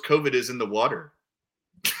the most COVID is in the water.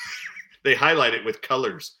 They highlight it with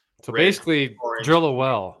colors. So red, basically, orange. Drill a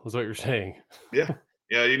well is what you're saying. Yeah.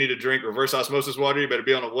 Yeah, you need to drink reverse osmosis water. You better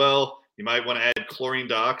be on a well. You might want to add chlorine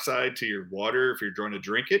dioxide to your water if you're trying to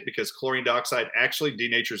drink it, because chlorine dioxide actually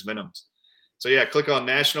denatures venoms. So, yeah, click on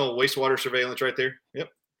National Wastewater Surveillance right there. Yep,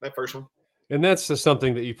 that first one. And that's just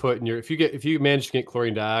something that you put in your, if you manage to get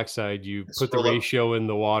chlorine dioxide, you put the ratio in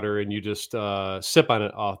the water and you just sip on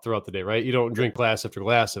it throughout the day, right? You don't drink glass after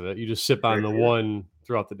glass of it. You just sip on the one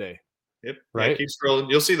throughout the day. Yep. Right. Yeah, keep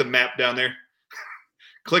scrolling. You'll see the map down there.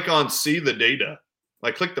 Click on see the data.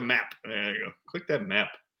 Like click the map. There you go. Click that map.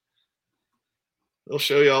 They'll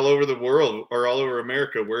show you all over the world or all over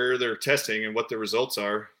America where they're testing and what the results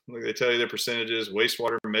are. Look, they tell you their percentages,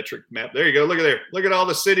 wastewater metric map. There you go. Look at there. Look at all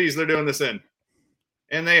the cities they're doing this in.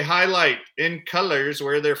 And they highlight in colors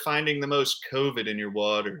where they're finding the most COVID in your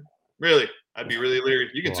water. Really? I'd be really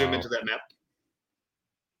leery. You can zoom into that map.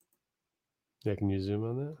 Yeah, can you zoom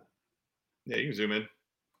on that? Yeah, you can zoom in.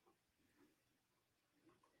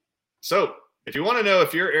 So if you want to know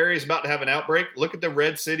if your area is about to have an outbreak, look at the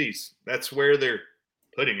red cities. That's where they're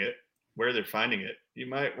putting it, where they're finding it. You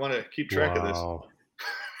might want to keep track of this.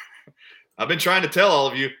 I've been trying to tell all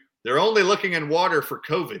of you, they're only looking in water for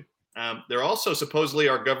COVID. They're also supposedly,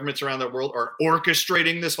 our governments around the world are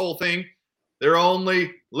orchestrating this whole thing. They're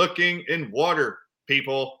only looking in water,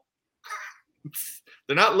 people.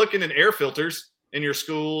 They're not looking in air filters in your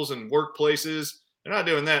schools and workplaces. They're not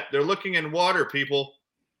doing that. They're looking in water, people.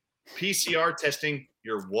 PCR testing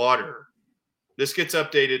your water. This gets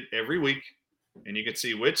updated every week, and you can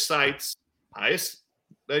see which sites highest.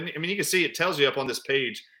 I mean, you can see it tells you up on this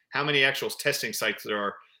page how many actual testing sites there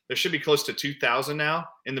are. There should be close to 2,000 now.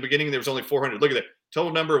 In the beginning, there was only 400. Look at that.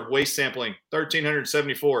 Total number of waste sampling,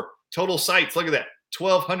 1,374. Total sites, look at that,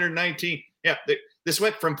 1,219. Yeah, this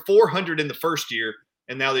went from 400 in the first year,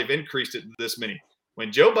 and now they've increased it to this many.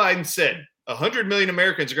 When Joe Biden said 100 million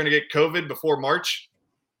Americans are going to get COVID before March,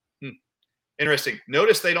 interesting.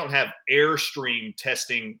 Notice they don't have Airstream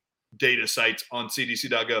testing data sites on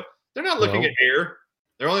CDC.gov. They're not looking at air.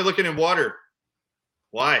 They're only looking in water.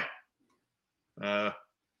 Why?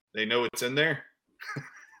 They know it's in there.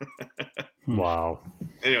 Wow.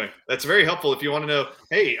 Anyway, that's very helpful if you want to know,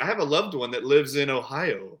 hey, I have a loved one that lives in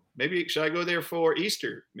Ohio. Maybe should I go there for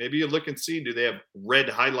Easter? Maybe you look and see, do they have red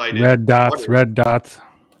highlighted? Red dots.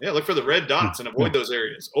 Yeah, look for the red dots and avoid those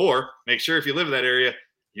areas. Or make sure if you live in that area,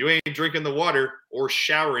 you ain't drinking the water or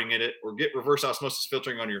showering in it or get reverse osmosis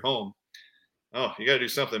filtering on your home. Oh, you got to do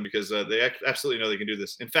something because they absolutely know they can do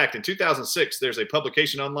this. In fact, in 2006, there's a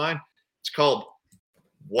publication online. It's called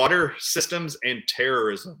Water Systems and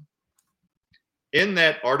Terrorism. In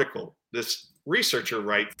that article, this researcher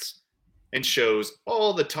writes and shows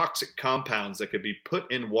all the toxic compounds that could be put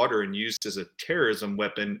in water and used as a terrorism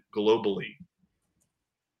weapon globally.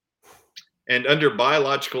 And under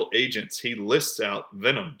biological agents, he lists out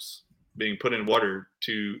venoms being put in water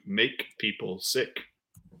to make people sick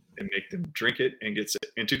and make them drink it and get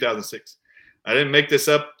sick. In 2006. I didn't make this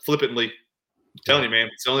up flippantly. I'm telling you, man,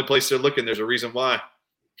 it's the only place they're looking. There's a reason why.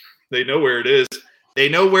 They know where it is. They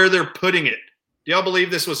know where they're putting it. Do y'all believe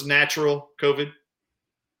this was natural COVID?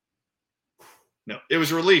 No, it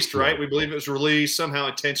was released, right? We believe it was released somehow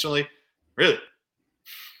intentionally. Really?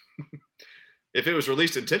 If it was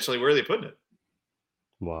released intentionally, where are they putting it?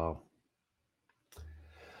 Wow.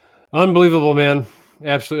 Unbelievable, man.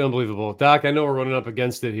 Absolutely unbelievable. Doc, I know we're running up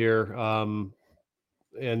against it here. And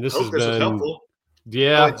this has been helpful.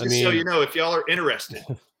 Yeah. So you know, if y'all are interested,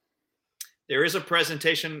 there is a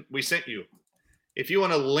presentation we sent you. If you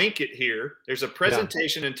want to link it here, there's a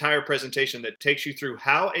presentation, entire presentation that takes you through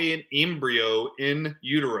how an embryo in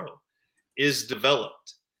utero is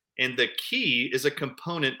developed. And the key is a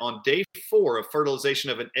component on day 4 of fertilization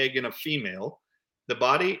of an egg in a female.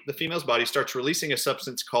 The female's body starts releasing a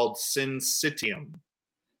substance called syncytium.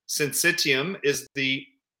 Syncytium is the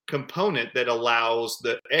component that allows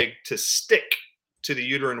the egg to stick to the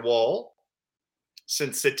uterine wall.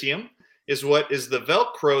 Syncytium is what is the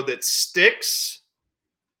Velcro that sticks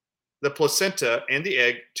the placenta and the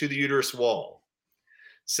egg to the uterus wall.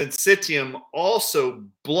 Syncytium also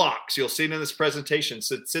blocks, you'll see it in this presentation,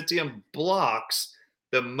 syncytium blocks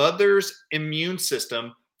the mother's immune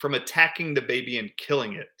system from attacking the baby and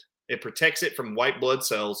killing it. It protects it from white blood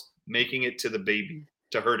cells, making it to the baby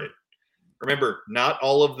to hurt it. Remember, not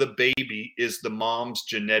all of the baby is the mom's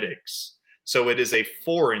genetics. So it is a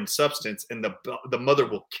foreign substance and the mother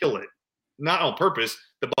will kill it. Not on purpose,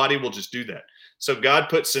 the body will just do that. So God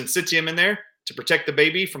put syncytium in there to protect the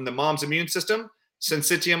baby from the mom's immune system,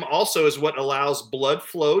 Syncytium also is what allows blood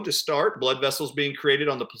flow to start, blood vessels being created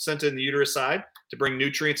on the placenta and the uterus side to bring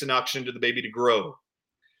nutrients and oxygen to the baby to grow.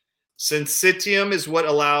 Syncytium is what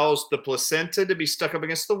allows the placenta to be stuck up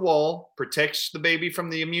against the wall, protects the baby from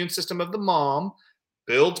the immune system of the mom,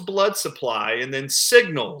 builds blood supply, and then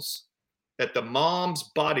signals that the mom's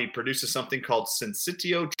body produces something called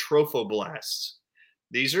syncytiotrophoblasts.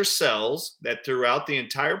 These are cells that throughout the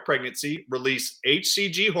entire pregnancy release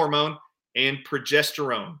HCG hormone and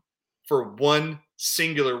progesterone for one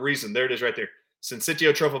singular reason. There it is right there.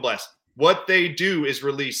 Syncytiotrophoblasts. What they do is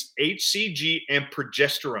release HCG and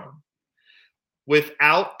progesterone.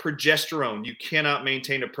 Without progesterone, you cannot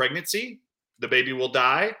maintain a pregnancy. The baby will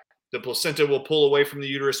die. The placenta will pull away from the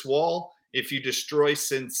uterus wall if you destroy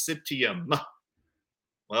syncytium.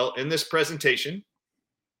 Well, in this presentation,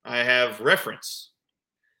 I have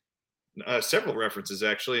several references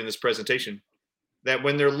actually in this presentation, that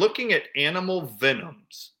when they're looking at animal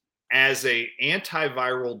venoms as an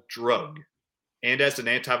antiviral drug and as an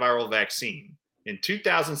antiviral vaccine, in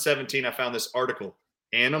 2017, I found this article,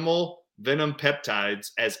 Animal Venom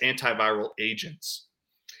Peptides as Antiviral Agents.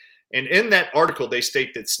 And in that article, they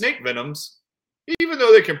state that snake venoms, even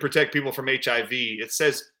though they can protect people from HIV, it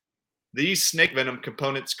says these snake venom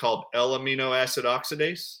components called L-amino acid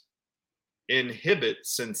oxidase inhibit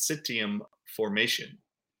syncytium formation,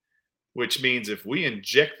 which means if we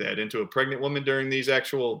inject that into a pregnant woman during these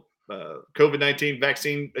actual COVID-19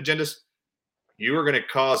 vaccine agendas, you are going to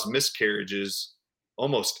cause miscarriages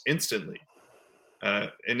almost instantly.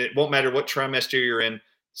 And it won't matter what trimester you're in.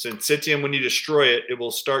 Syncytium, when you destroy it, it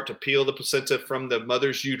will start to peel the placenta from the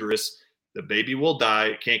mother's uterus. The baby will die.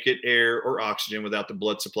 It can't get air or oxygen without the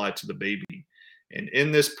blood supply to the baby. And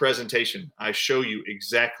in this presentation, I show you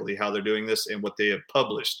exactly how they're doing this and what they have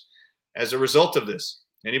published. As a result of this,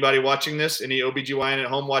 anybody watching this, any OBGYN at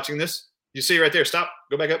home watching this, you see right there, stop,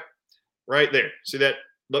 go back up, right there. See that?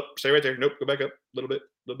 Look, stay right there. Nope, go back up, a little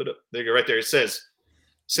bit up. There you go, right there. It says,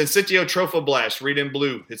 syncytiotrophoblasts, read in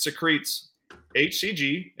blue, it secretes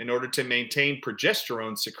HCG in order to maintain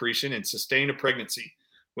progesterone secretion and sustain a pregnancy.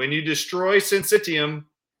 When you destroy syncytium,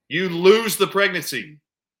 you lose the pregnancy.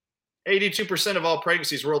 82% of all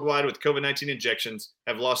pregnancies worldwide with COVID-19 injections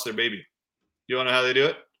have lost their baby. You want to know how they do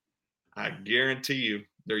it? I guarantee you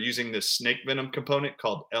they're using this snake venom component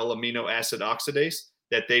called L-amino acid oxidase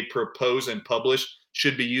that they propose and publish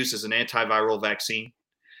should be used as an antiviral vaccine,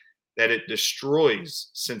 that it destroys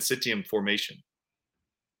syncytium formation.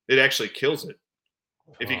 It actually kills it.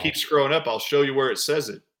 If you keep scrolling up, I'll show you where it says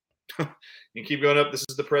it. You keep going up. This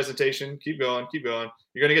is the presentation. Keep going. You're going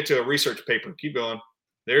to get to a research paper. Keep going.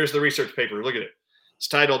 There's the research paper. Look at it. It's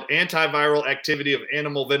titled Antiviral Activity of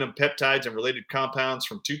Animal Venom Peptides and Related Compounds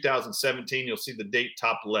from 2017. You'll see the date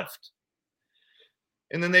top left.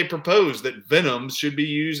 And then they propose that venoms should be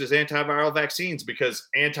used as antiviral vaccines because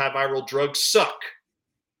antiviral drugs suck.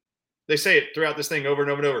 They say it throughout this thing over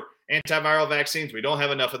and over and over. Antiviral vaccines, we don't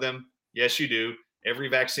have enough of them. Yes, you do. Every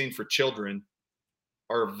vaccine for children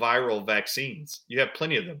are viral vaccines. You have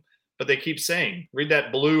plenty of them. But they keep saying, read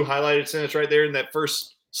that blue highlighted sentence right there in that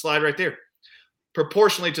first slide right there.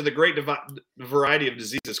 Proportionally to the great variety of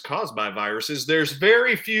diseases caused by viruses, there's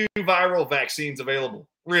very few viral vaccines available.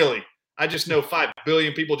 Really. I just know 5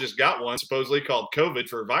 billion people just got one, supposedly called COVID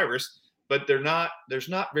for a virus, but there's not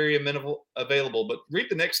very available. But read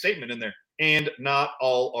the next statement in there. And not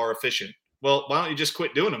all are efficient. Well, why don't you just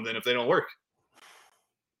quit doing them then if they don't work?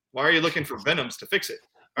 Why are you looking for venoms to fix it?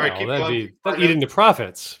 All right, keep going. That'd eat into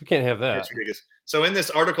profits. We can't have that. That's ridiculous. So in this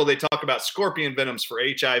article, they talk about scorpion venoms for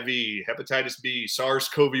HIV, hepatitis B,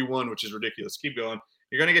 SARS-CoV-1, which is ridiculous. Keep going.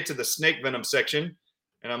 You're going to get to the snake venom section,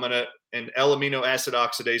 and L-amino acid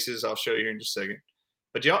oxidases. I'll show you here in just a second.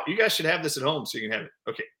 But you guys should have this at home so you can have it.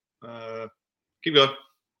 Okay. Keep going.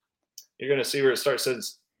 You're going to see where it starts.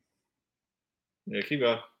 Says, yeah, keep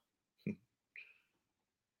going.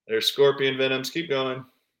 There's scorpion venoms. Keep going.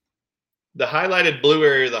 The highlighted blue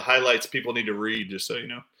area, the highlights people need to read, just so you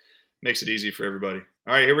know. Makes it easy for everybody.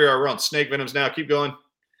 All right, here we are. We're on snake venoms now. Keep going.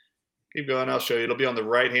 Keep going. I'll show you. It'll be on the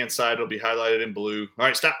right-hand side. It'll be highlighted in blue. All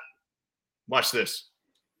right, stop. Watch this.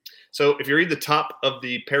 So if you read the top of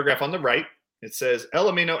the paragraph on the right, it says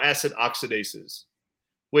L-amino acid oxidases,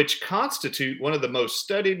 which constitute one of the most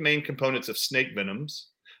studied main components of snake venoms,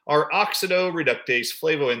 are oxidoreductase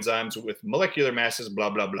flavoenzymes with molecular masses, blah,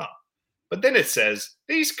 blah, blah. But then it says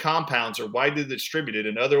these compounds are widely distributed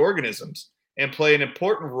in other organisms and play an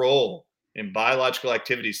important role in biological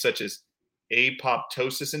activities such as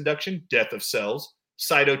apoptosis induction, death of cells,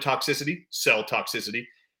 cytotoxicity, cell toxicity,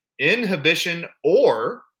 inhibition,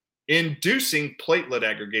 or inducing platelet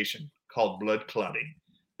aggregation called blood clotting.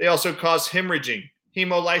 They also cause hemorrhaging,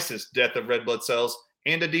 hemolysis, death of red blood cells,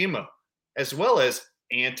 and edema, as well as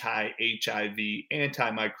anti-HIV,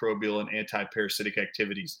 antimicrobial, and anti-parasitic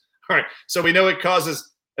activities. All right, so we know it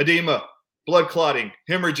causes edema, blood clotting,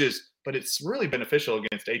 hemorrhages, but it's really beneficial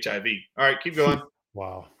against HIV. All right, keep going.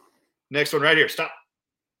 Wow. Next one right here. Stop.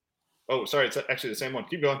 Oh, sorry, it's actually the same one.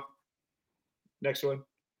 Keep going. Next one.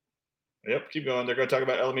 Yep, keep going. They're going to talk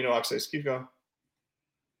about L-amino oxidase. Keep going.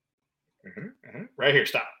 Right here.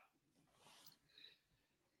 Stop.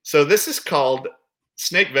 So this is called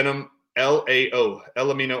snake venom LAO,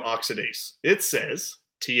 L-amino oxidase. It says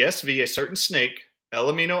TSV, a certain snake,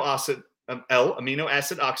 L-amino acid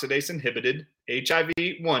oxidase inhibited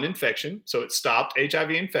HIV-1 infection. So it stopped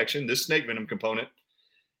HIV infection, this snake venom component,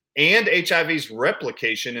 and HIV's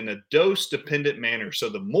replication in a dose-dependent manner. So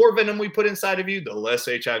the more venom we put inside of you, the less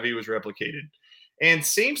HIV was replicated, and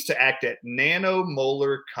seems to act at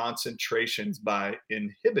nanomolar concentrations by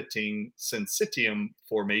inhibiting syncytium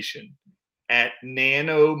formation. At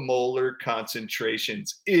nanomolar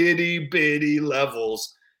concentrations, itty-bitty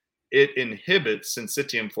levels, it inhibits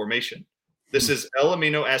syncytium formation. This is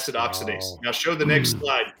L-amino acid oxidase. Wow. Now show the next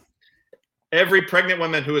slide. Every pregnant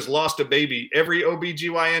woman who has lost a baby, every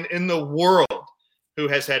OBGYN in the world who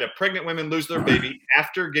has had a pregnant woman lose their baby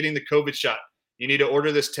after getting the COVID shot, you need to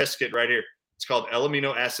order this test kit right here. It's called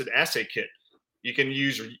L-amino acid assay kit. You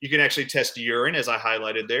can actually test urine, as I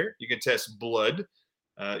highlighted there. You can test blood.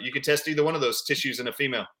 You can test either one of those tissues in a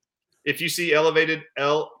female. If you see elevated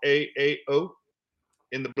LAAO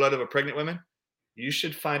in the blood of a pregnant woman, you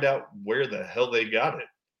should find out where the hell they got it,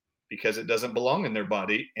 because it doesn't belong in their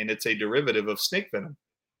body, and it's a derivative of snake venom.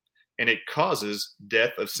 And it causes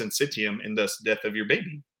death of syncytium and thus death of your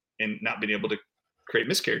baby and not being able to create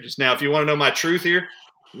miscarriages. Now, if you want to know my truth here,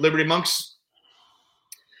 Liberty Monks,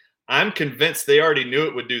 I'm convinced they already knew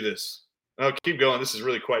it would do this. Oh, keep going. This is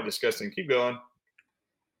really quite disgusting. Keep going.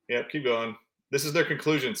 Yep, keep going. This is their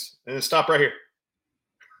conclusions. And then stop right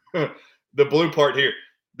here. The blue part here.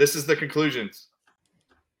 This is the conclusions.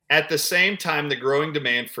 At the same time, the growing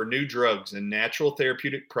demand for new drugs and natural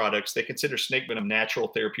therapeutic products, they consider snake venom natural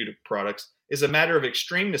therapeutic products, is a matter of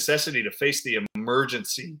extreme necessity to face the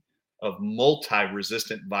emergency of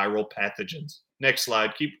multi-resistant viral pathogens. Next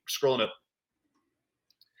slide. Keep scrolling up.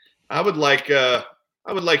 I would like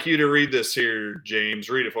you to read this here, James.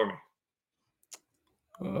 Read it for me.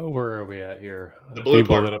 Where are we at here? The blue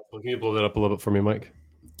part. Can you blow that up a little bit for me, Mike?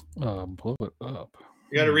 Blow it up.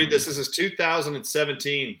 You got to read this. This is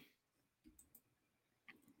 2017.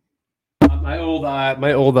 My old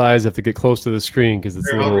eyes have to get close to the screen because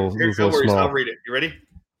it's a little small. I'll read it. You ready?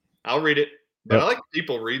 I'll read it. But yep. I like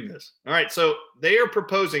people reading this. All right. So they are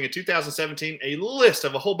proposing in 2017 a list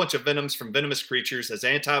of a whole bunch of venoms from venomous creatures as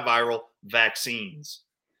antiviral vaccines.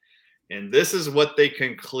 And this is what they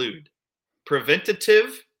conclude.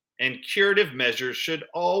 Preventative and curative measures should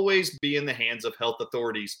always be in the hands of health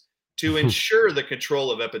authorities to ensure the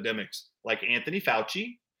control of epidemics, like Anthony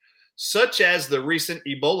Fauci, such as the recent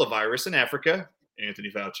Ebola virus in Africa, Anthony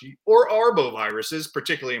Fauci, or arboviruses,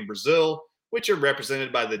 particularly in Brazil, which are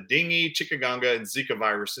represented by the dengue, chikungunya, and Zika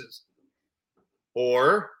viruses.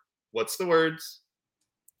 Or, what's the words?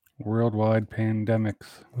 Worldwide pandemics.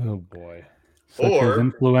 Oh, boy. Such as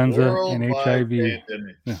influenza and HIV.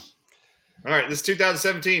 Yeah. All right, this is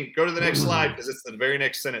 2017. Go to the next slide because it's the very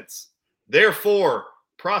next sentence. Therefore,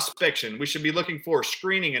 prospection, we should be looking for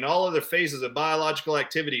screening and all other phases of biological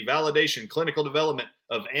activity, validation, clinical development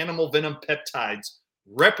of animal venom peptides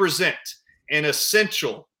represent an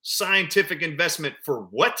essential scientific investment for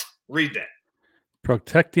what? Read that.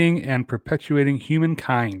 Protecting and perpetuating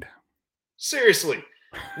humankind. Seriously,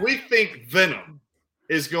 we think venom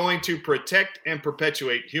is going to protect and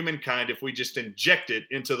perpetuate humankind if we just inject it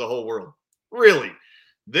into the whole world. Really?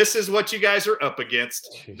 This is what you guys are up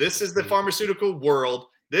against. This is the pharmaceutical world.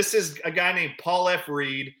 This is a guy named Paul F.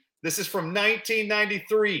 Reed. This is from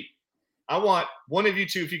 1993. I want one of you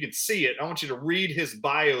two, if you can see it, I want you to read his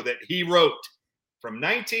bio that he wrote. From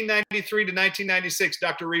 1993 to 1996,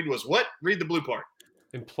 Dr. Reed was what? Read the blue part.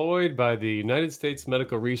 Employed by the United States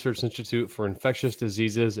Medical Research Institute for Infectious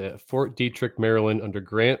Diseases at Fort Detrick, Maryland, under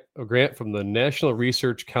a grant from the National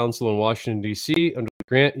Research Council in Washington, D.C. Under the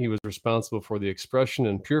grant, he was responsible for the expression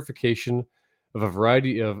and purification of a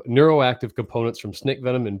variety of neuroactive components from snake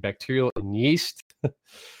venom and bacterial and yeast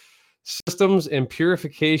systems and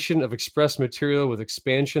purification of expressed material with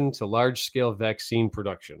expansion to large-scale vaccine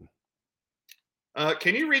production.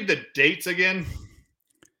 Can you read the dates again?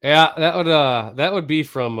 Yeah, that would be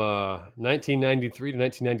from 1993 to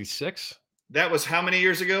 1996. That was how many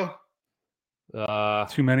years ago?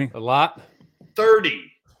 Too many. A lot.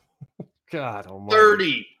 30. God almighty.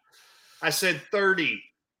 30. I said 30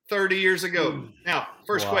 years ago. Now,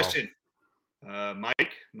 first question,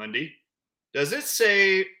 Mike Mundy, does it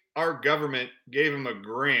say our government gave him a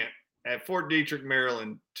grant at Fort Detrick,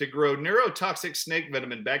 Maryland to grow neurotoxic snake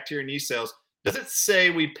venom and bacteria and yeast cells? Does it say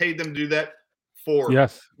we paid them to do that for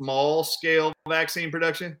small scale vaccine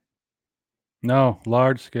production? No,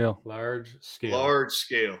 large scale. Large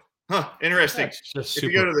scale. Huh, interesting. If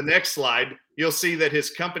you go to the next slide, you'll see that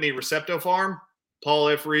his company, Receptopharm, Paul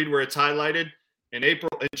F. Reed, where it's highlighted, in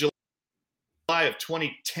July of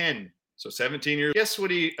 2010, so 17 years. Guess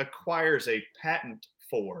what he acquires a patent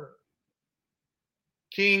for?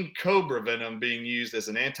 King cobra venom being used as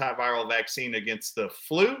an antiviral vaccine against the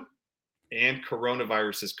flu and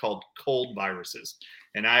coronaviruses called cold viruses.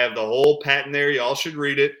 And I have the whole patent there. Y'all should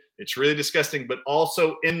read it. It's really disgusting. But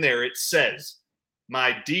also in there, it says,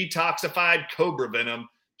 my detoxified cobra venom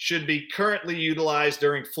should be currently utilized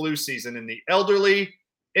during flu season in the elderly,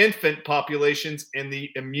 infant populations, and the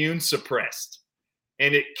immune suppressed.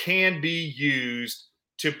 And it can be used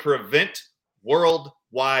to prevent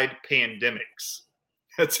worldwide pandemics.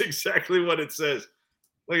 That's exactly what it says.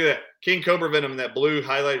 Look at that. King cobra venom in that blue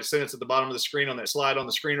highlighted sentence at the bottom of the screen on that slide on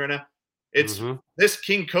the screen right now. It's this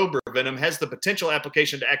king cobra venom has the potential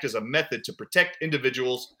application to act as a method to protect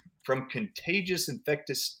individuals from contagious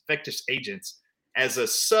infectious agents as a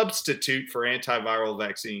substitute for antiviral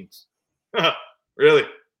vaccines. Really?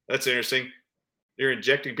 That's interesting. You're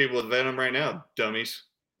injecting people with venom right now, dummies.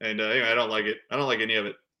 And anyway, I don't like it. I don't like any of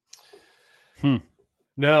it.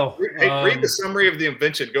 No. Hey, read the summary of the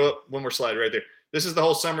invention. Go up one more slide right there. This is the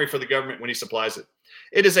whole summary for the government when he supplies it.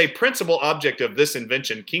 It is a principal object of this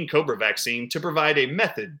invention, King Cobra vaccine, to provide a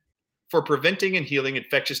method for preventing and healing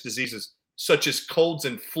infectious diseases such as colds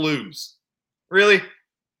and flus. Really?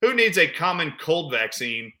 Who needs a common cold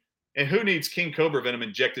vaccine? And who needs King Cobra venom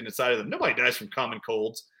injected inside of them? Nobody dies from common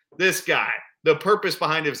colds. This guy, the purpose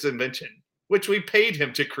behind his invention, which we paid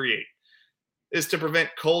him to create, is to prevent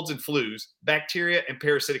colds and flus, bacteria and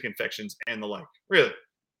parasitic infections, and the like. Really?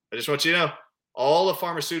 I just want you to know, all the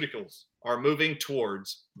pharmaceuticals are moving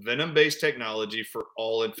towards venom-based technology for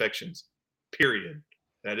all infections, period.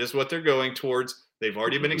 That is what they're going towards. They've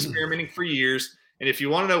already been experimenting for years. And if you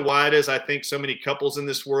want to know why it is I think so many couples in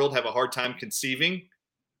this world have a hard time conceiving,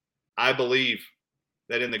 I believe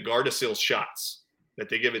that in the Gardasil shots that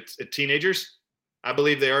they give it to teenagers, I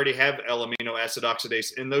believe they already have L-amino acid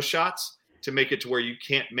oxidase in those shots to make it to where you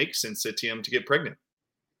can't make syncytium to get pregnant.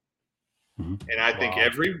 And I think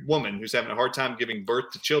every woman who's having a hard time giving birth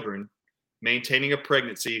to children, maintaining a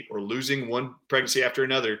pregnancy or losing one pregnancy after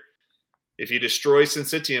another, if you destroy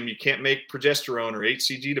syncytium, you can't make progesterone or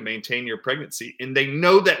HCG to maintain your pregnancy. And they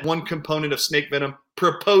know that one component of snake venom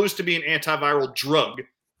proposed to be an antiviral drug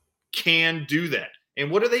can do that. And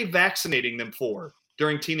what are they vaccinating them for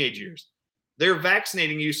during teenage years? They're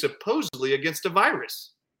vaccinating you supposedly against a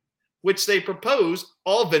virus, which they propose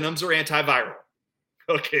all venoms are antiviral.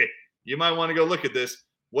 Okay, you might want to go look at this.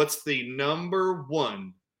 What's the number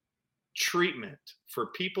one treatment for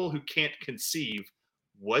people who can't conceive?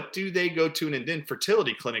 What do they go to an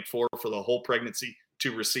infertility clinic for the whole pregnancy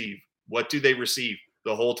to receive? What do they receive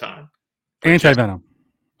the whole time? Antivenom.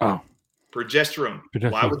 Oh. Progesterone.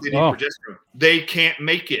 Why would they need progesterone? They can't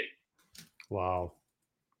make it. Wow.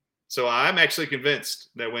 So I'm actually convinced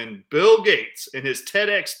that when Bill Gates in his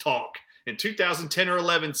TEDx talk in 2010 or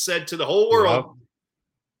 11 said to the whole world,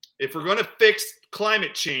 if we're going to fix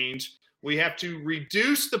climate change, we have to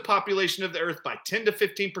reduce the population of the earth by 10 to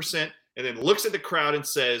 15%, and then looks at the crowd and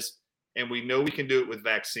says, and we know we can do it with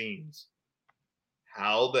vaccines.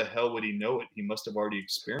 How the hell would he know it? He must have already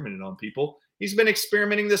experimented on people. He's been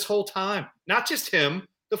experimenting this whole time. Not just him.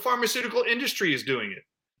 The pharmaceutical industry is doing it.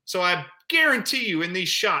 So I guarantee you in these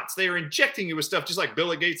shots, they are injecting you with stuff just like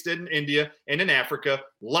Bill Gates did in India and in Africa,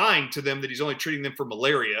 lying to them that he's only treating them for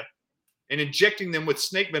malaria and injecting them with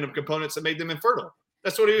snake venom components that made them infertile.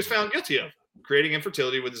 That's what he was found guilty of, creating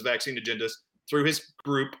infertility with his vaccine agendas through his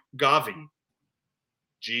group Gavi,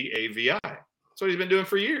 G-A-V-I. That's what he's been doing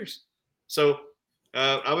for years. So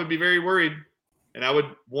I would be very worried, and I would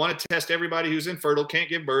want to test everybody who's infertile, can't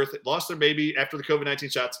give birth, lost their baby after the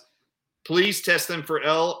COVID-19 shots. Please test them for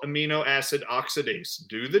L-amino acid oxidase.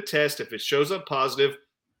 Do the test. If it shows up positive,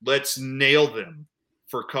 let's nail them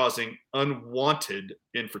for causing unwanted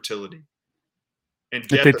infertility. And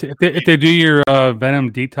if they do your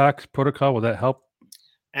venom detox protocol, will that help?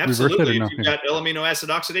 Absolutely. If you've got L-amino acid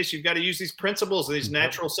oxidase, you've got to use these principles and these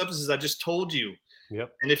natural substances I just told you.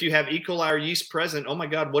 Yep. And if you have E. coli or yeast present, oh my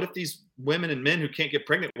God, what if these women and men who can't get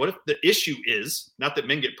pregnant, what if the issue is not that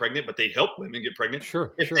men get pregnant, but they help women get pregnant?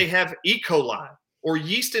 Sure. If they have E. coli or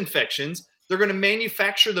yeast infections, they're going to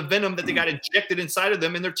manufacture the venom that they got injected inside of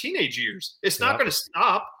them in their teenage years. It's not going to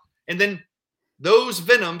stop. And then those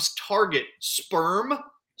venoms target sperm.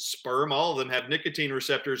 All of them have nicotine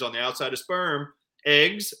receptors on the outside of sperm.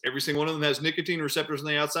 Eggs, every single one of them has nicotine receptors on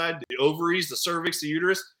the outside. The ovaries, the cervix, the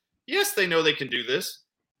uterus. Yes, they know they can do this.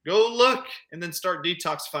 Go look and then start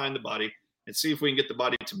detoxifying the body and see if we can get the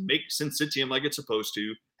body to make syncytium like it's supposed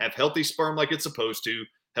to, have healthy sperm like it's supposed to,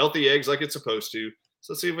 healthy eggs like it's supposed to.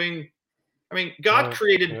 So let's see if we can. I mean, God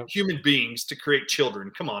created human beings to create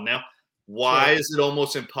children. Come on now. Why is it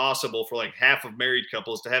almost impossible for like half of married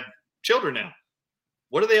couples to have children now?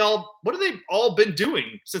 What have they all been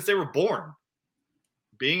doing since they were born?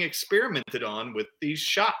 Being experimented on with these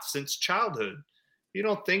shots since childhood. You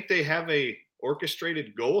don't think they have a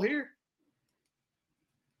orchestrated goal here?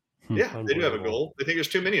 Yeah, they do have a goal. They think there's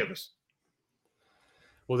too many of us.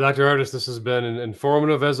 Well, Dr. Ardis, this has been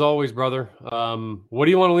informative as always, brother. What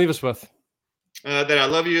do you want to leave us with? That I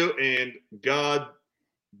love you and God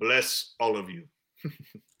bless all of you.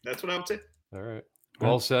 That's what I would say. All right.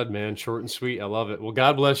 Well said, man. Short and sweet. I love it. Well,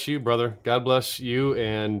 God bless you, brother. God bless you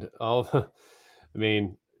and all. I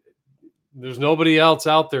mean, there's nobody else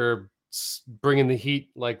out there bringing the heat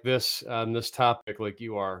like this on this topic like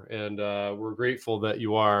you are. And we're grateful that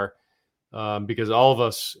you are because all of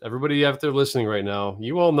us, everybody out there listening right now,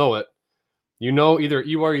 you all know it. You know,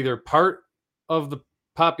 you are either part of the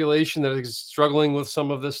population that is struggling with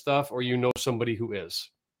some of this stuff or you know somebody who is.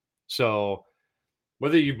 So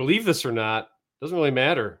whether you believe this or not, doesn't really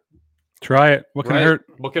matter. Try it. What can it hurt?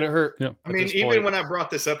 What can it hurt? Yeah. I mean, even when I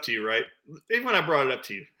brought this up to you, right? Even when I brought it up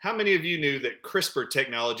to you, how many of you knew that CRISPR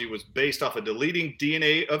technology was based off of deleting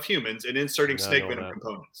DNA of humans and inserting snake venom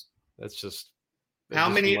components? That's just. How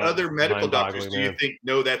many other medical doctors do you think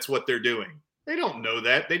know that's what they're doing? They don't know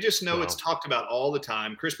that. They just know it's talked about all the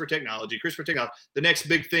time. CRISPR technology. The next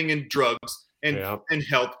big thing in drugs and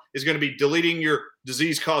health is going to be deleting your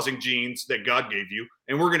disease-causing genes that God gave you,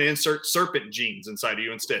 and we're going to insert serpent genes inside of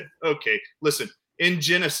you instead. Okay, listen. In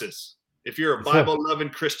Genesis, if you're a Bible-loving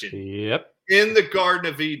Christian, in the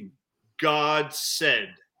Garden of Eden, God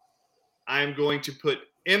said, I'm going to put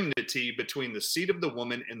enmity between the seed of the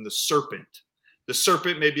woman and the serpent. The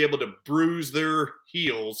serpent may be able to bruise their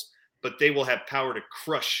heels, but they will have power to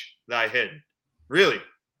crush thy head. Really?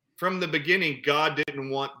 From the beginning, God didn't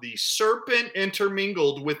want the serpent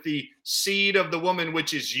intermingled with the seed of the woman,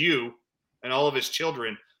 which is you and all of his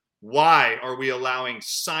children. Why are we allowing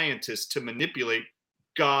scientists to manipulate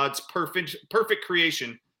God's perfect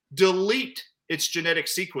creation, delete its genetic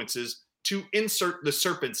sequences to insert the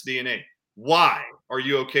serpent's DNA? Why are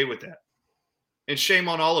you okay with that? And shame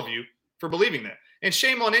on all of you for believing that. And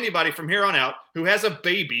shame on anybody from here on out who has a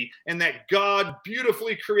baby and that God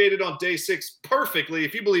beautifully created on day 6 perfectly.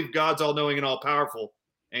 If you believe God's all-knowing and all-powerful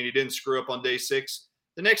and he didn't screw up on day 6,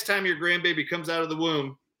 the next time your grandbaby comes out of the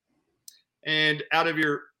womb and out of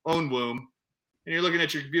your own womb, and you're looking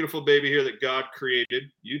at your beautiful baby here that God created,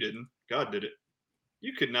 you didn't. God did it.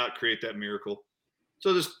 You could not create that miracle.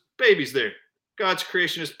 So this baby's there. God's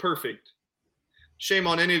creation is perfect. Shame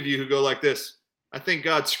on any of you who go like this. I think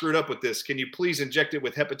God screwed up with this. Can you please inject it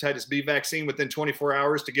with hepatitis B vaccine within 24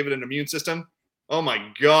 hours to give it an immune system? Oh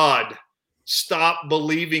my God. Stop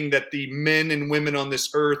believing that the men and women on this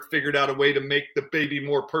earth figured out a way to make the baby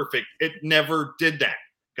more perfect. It never did that.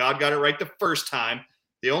 God got it right the first time.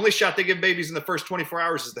 The only shot they give babies in the first 24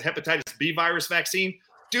 hours is the hepatitis B virus vaccine.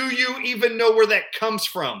 Do you even know where that comes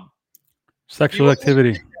from? Sexual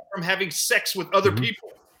activity. From having sex with other people.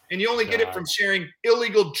 And you only get it from sharing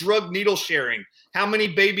illegal drug needle sharing. How many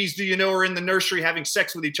babies do you know are in the nursery having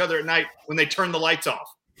sex with each other at night when they turn the lights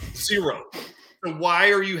off? 0. So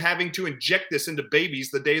why are you having to inject this into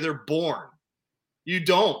babies the day they're born? You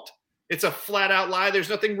don't. It's a flat out lie. There's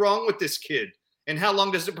nothing wrong with this kid. And how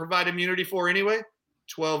long does it provide immunity for anyway?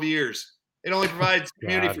 12 years. It only provides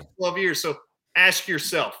immunity for 12 years. So ask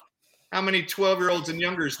yourself, how many 12-year-olds and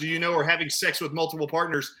youngers do you know are having sex with multiple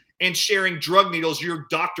partners and sharing drug needles your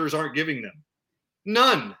doctors aren't giving them?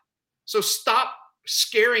 None. So stop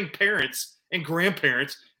scaring parents and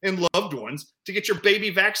grandparents and loved ones to get your baby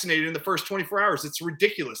vaccinated in the first 24 hours. It's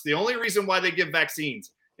ridiculous. The only reason why they give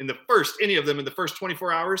vaccines any of them in the first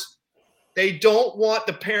 24 hours, they don't want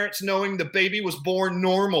the parents knowing the baby was born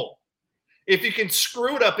normal. If you can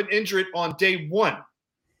screw it up and injure it on day 1,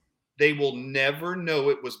 they will never know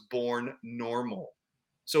it was born normal.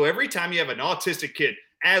 So every time you have an autistic kid,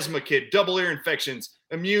 asthma kid, double ear infections,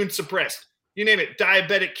 immune suppressed, you name it,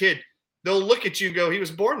 diabetic kid, they'll look at you and go, he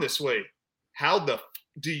was born this way. How the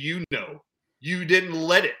do you know? You didn't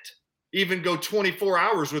let it even go 24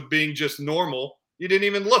 hours with being just normal. You didn't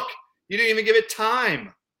even look. You didn't even give it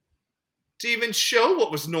time to even show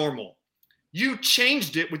what was normal. You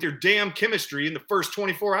changed it with your damn chemistry in the first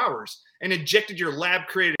 24 hours and injected your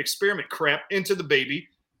lab-created experiment crap into the baby.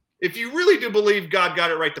 If you really do believe God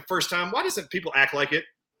got it right the first time, why doesn't people act like it?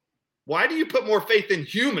 Why do you put more faith in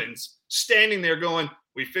humans standing there going,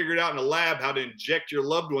 we figured out in a lab how to inject your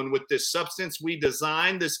loved one with this substance. We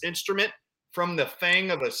designed this instrument from the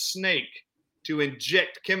fang of a snake to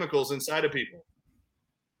inject chemicals inside of people.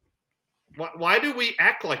 Why do we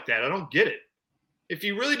act like that? I don't get it. If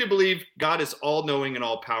you really do believe God is all-knowing and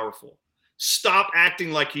all-powerful, stop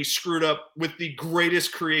acting like he screwed up with the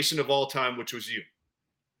greatest creation of all time, which was you.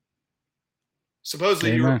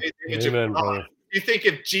 Supposedly you were made in the image of God. You think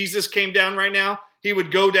if Jesus came down right now, he would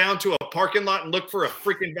go down to a parking lot and look for a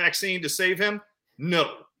freaking vaccine to save him?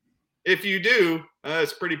 No. If you do,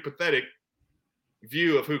 it's a pretty pathetic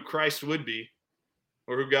view of who Christ would be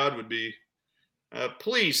or who God would be.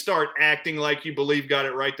 Please start acting like you believe got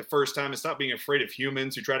it right the first time and stop being afraid of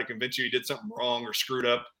humans who try to convince you he did something wrong or screwed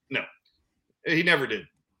up. No, he never did.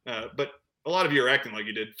 But a lot of you are acting like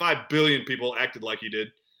you did. 5 billion people acted like you did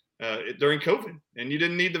during COVID, and you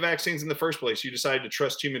didn't need the vaccines in the first place. You decided to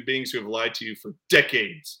trust human beings who have lied to you for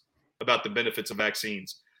decades about the benefits of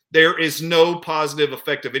vaccines. There is no positive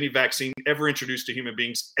effect of any vaccine ever introduced to human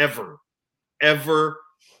beings, ever, ever,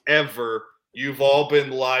 ever. You've all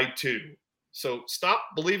been lied to. So stop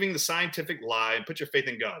believing the scientific lie and put your faith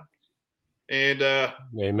in God. And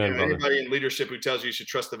Amen, anybody in leadership who tells you you should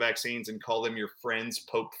trust the vaccines and call them your friends,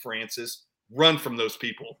 Pope Francis, run from those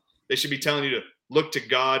people. They should be telling you to look to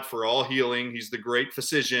God for all healing. He's the great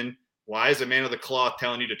physician. Why is a man of the cloth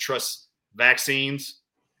telling you to trust vaccines?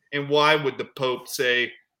 And why would the Pope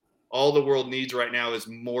say all the world needs right now is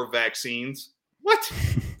more vaccines? What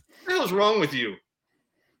the hell is wrong with you?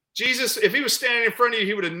 Jesus, if he was standing in front of you,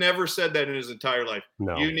 he would have never said that in his entire life.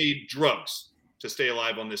 No. You need drugs to stay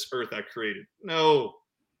alive on this earth I created. No,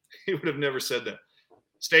 he would have never said that.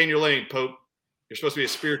 Stay in your lane, Pope. You're supposed to be a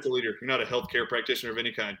spiritual leader. You're not a healthcare practitioner of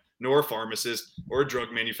any kind, nor a pharmacist or a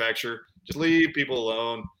drug manufacturer. Just leave people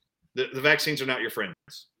alone. The vaccines are not your friends.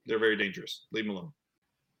 They're very dangerous. Leave them alone.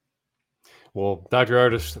 Well, Dr.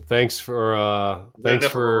 Ardis, thanks for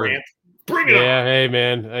Bring it on. Yeah, hey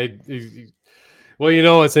man. Well, you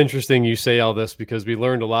know, it's interesting you say all this because we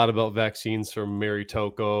learned a lot about vaccines from Mary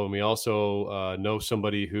Tocco, and we also know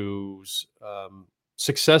somebody who's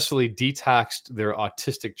successfully detoxed their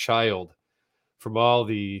autistic child from all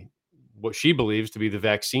what she believes to be the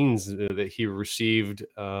vaccines that he received,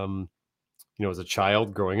 as a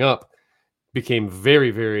child growing up, became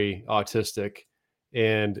very, very autistic,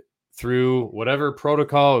 and through whatever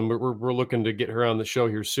protocol, and we're looking to get her on the show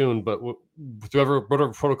here soon, but whatever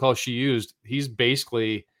protocol she used, he's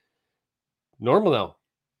basically normal now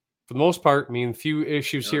for the most part. I mean, few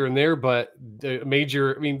issues here and there, but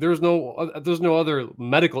major. I mean, there's no other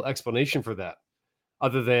medical explanation for that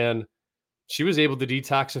other than she was able to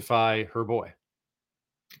detoxify her boy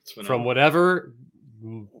from whatever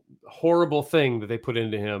horrible thing that they put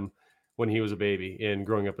into him when he was a baby and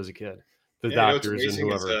growing up as a kid. The doctors and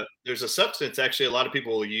whoever. There's a substance actually a lot of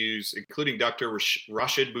people will use, including Dr.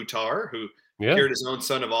 Rashid Buttar, who cured his own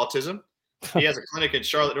son of autism. He has a clinic in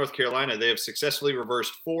Charlotte, North Carolina. They have successfully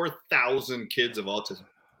reversed 4,000 kids of autism.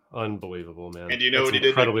 Unbelievable, man. And you know what he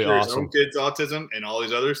did to cure his own kids' autism and all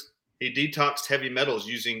these others? He detoxed heavy metals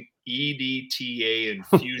using EDTA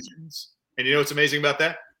infusions. And you know what's amazing about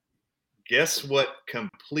that? Guess what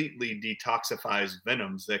completely detoxifies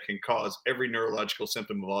venoms that can cause every neurological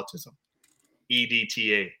symptom of autism?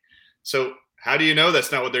 EDTA. So how do you know that's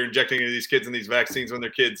not what they're injecting into these kids in these vaccines when they're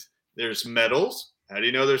kids? There's metals. How do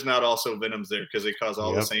you know there's not also venoms there? Because they cause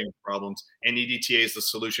all the same problems. And EDTA is the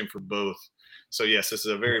solution for both. So yes, this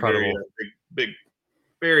is a very, very big,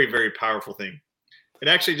 very, very powerful thing. It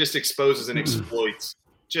actually just exposes and exploits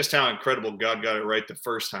just how incredible God got it right the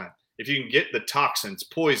first time. If you can get the toxins,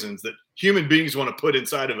 poisons that human beings want to put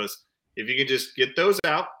inside of us, if you can just get those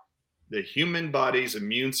out, the human body's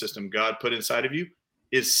immune system God put inside of you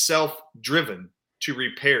is self-driven to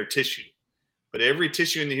repair tissue. But every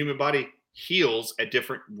tissue in the human body heals at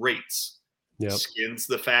different rates. Yep. Skin's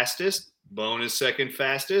the fastest, bone is second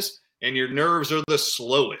fastest, and your nerves are the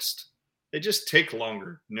slowest. They just take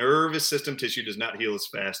longer. Nervous system tissue does not heal as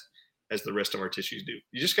fast as the rest of our tissues do.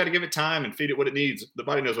 You just got to give it time and feed it what it needs. The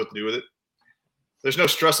body knows what to do with it. There's no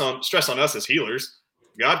stress on us as healers.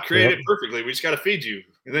 God created it perfectly. We just got to feed you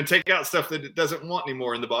and then take out stuff that it doesn't want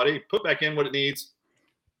anymore in the body, put back in what it needs.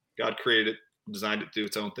 God created it, designed it to do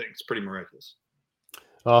its own thing. It's pretty miraculous.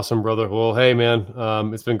 Awesome, brother. Well, hey, man,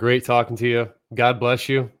 it's been great talking to you. God bless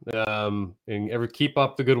you. And keep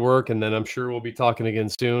up the good work. And then I'm sure we'll be talking again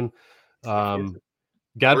soon.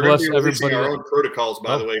 God We're bless going to be releasing everybody. our own protocols,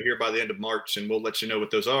 by the way, here by the end of March, and we'll let you know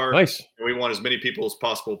what those are. Nice. And we want as many people as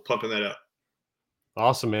possible pumping that up.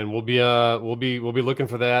 Awesome, man. We'll be looking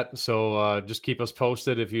for that. So just keep us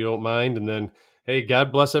posted if you don't mind. And then, hey,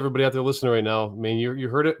 God bless everybody out there listening right now. I mean, you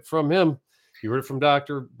heard it from him. You heard it from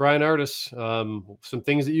Dr. Bryan Ardis. Some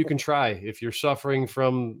things that you can try if you're suffering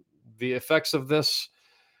from the effects of this,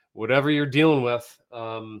 whatever you're dealing with.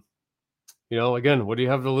 Again, what do you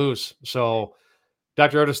have to lose? So,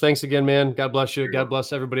 Dr. Ardis, thanks again, man. God bless you. God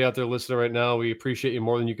bless everybody out there listening right now. We appreciate you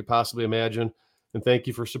more than you could possibly imagine. And thank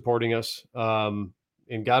you for supporting us.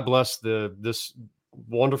 And God bless this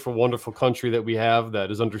wonderful, wonderful country that we have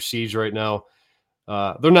that is under siege right now.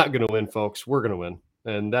 They're not going to win, folks. We're going to win.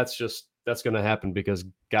 And that's going to happen because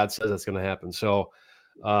God says that's going to happen. So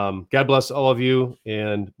God bless all of you.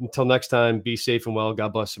 And until next time, be safe and well.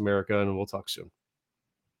 God bless America. And we'll talk soon.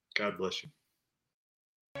 God bless you.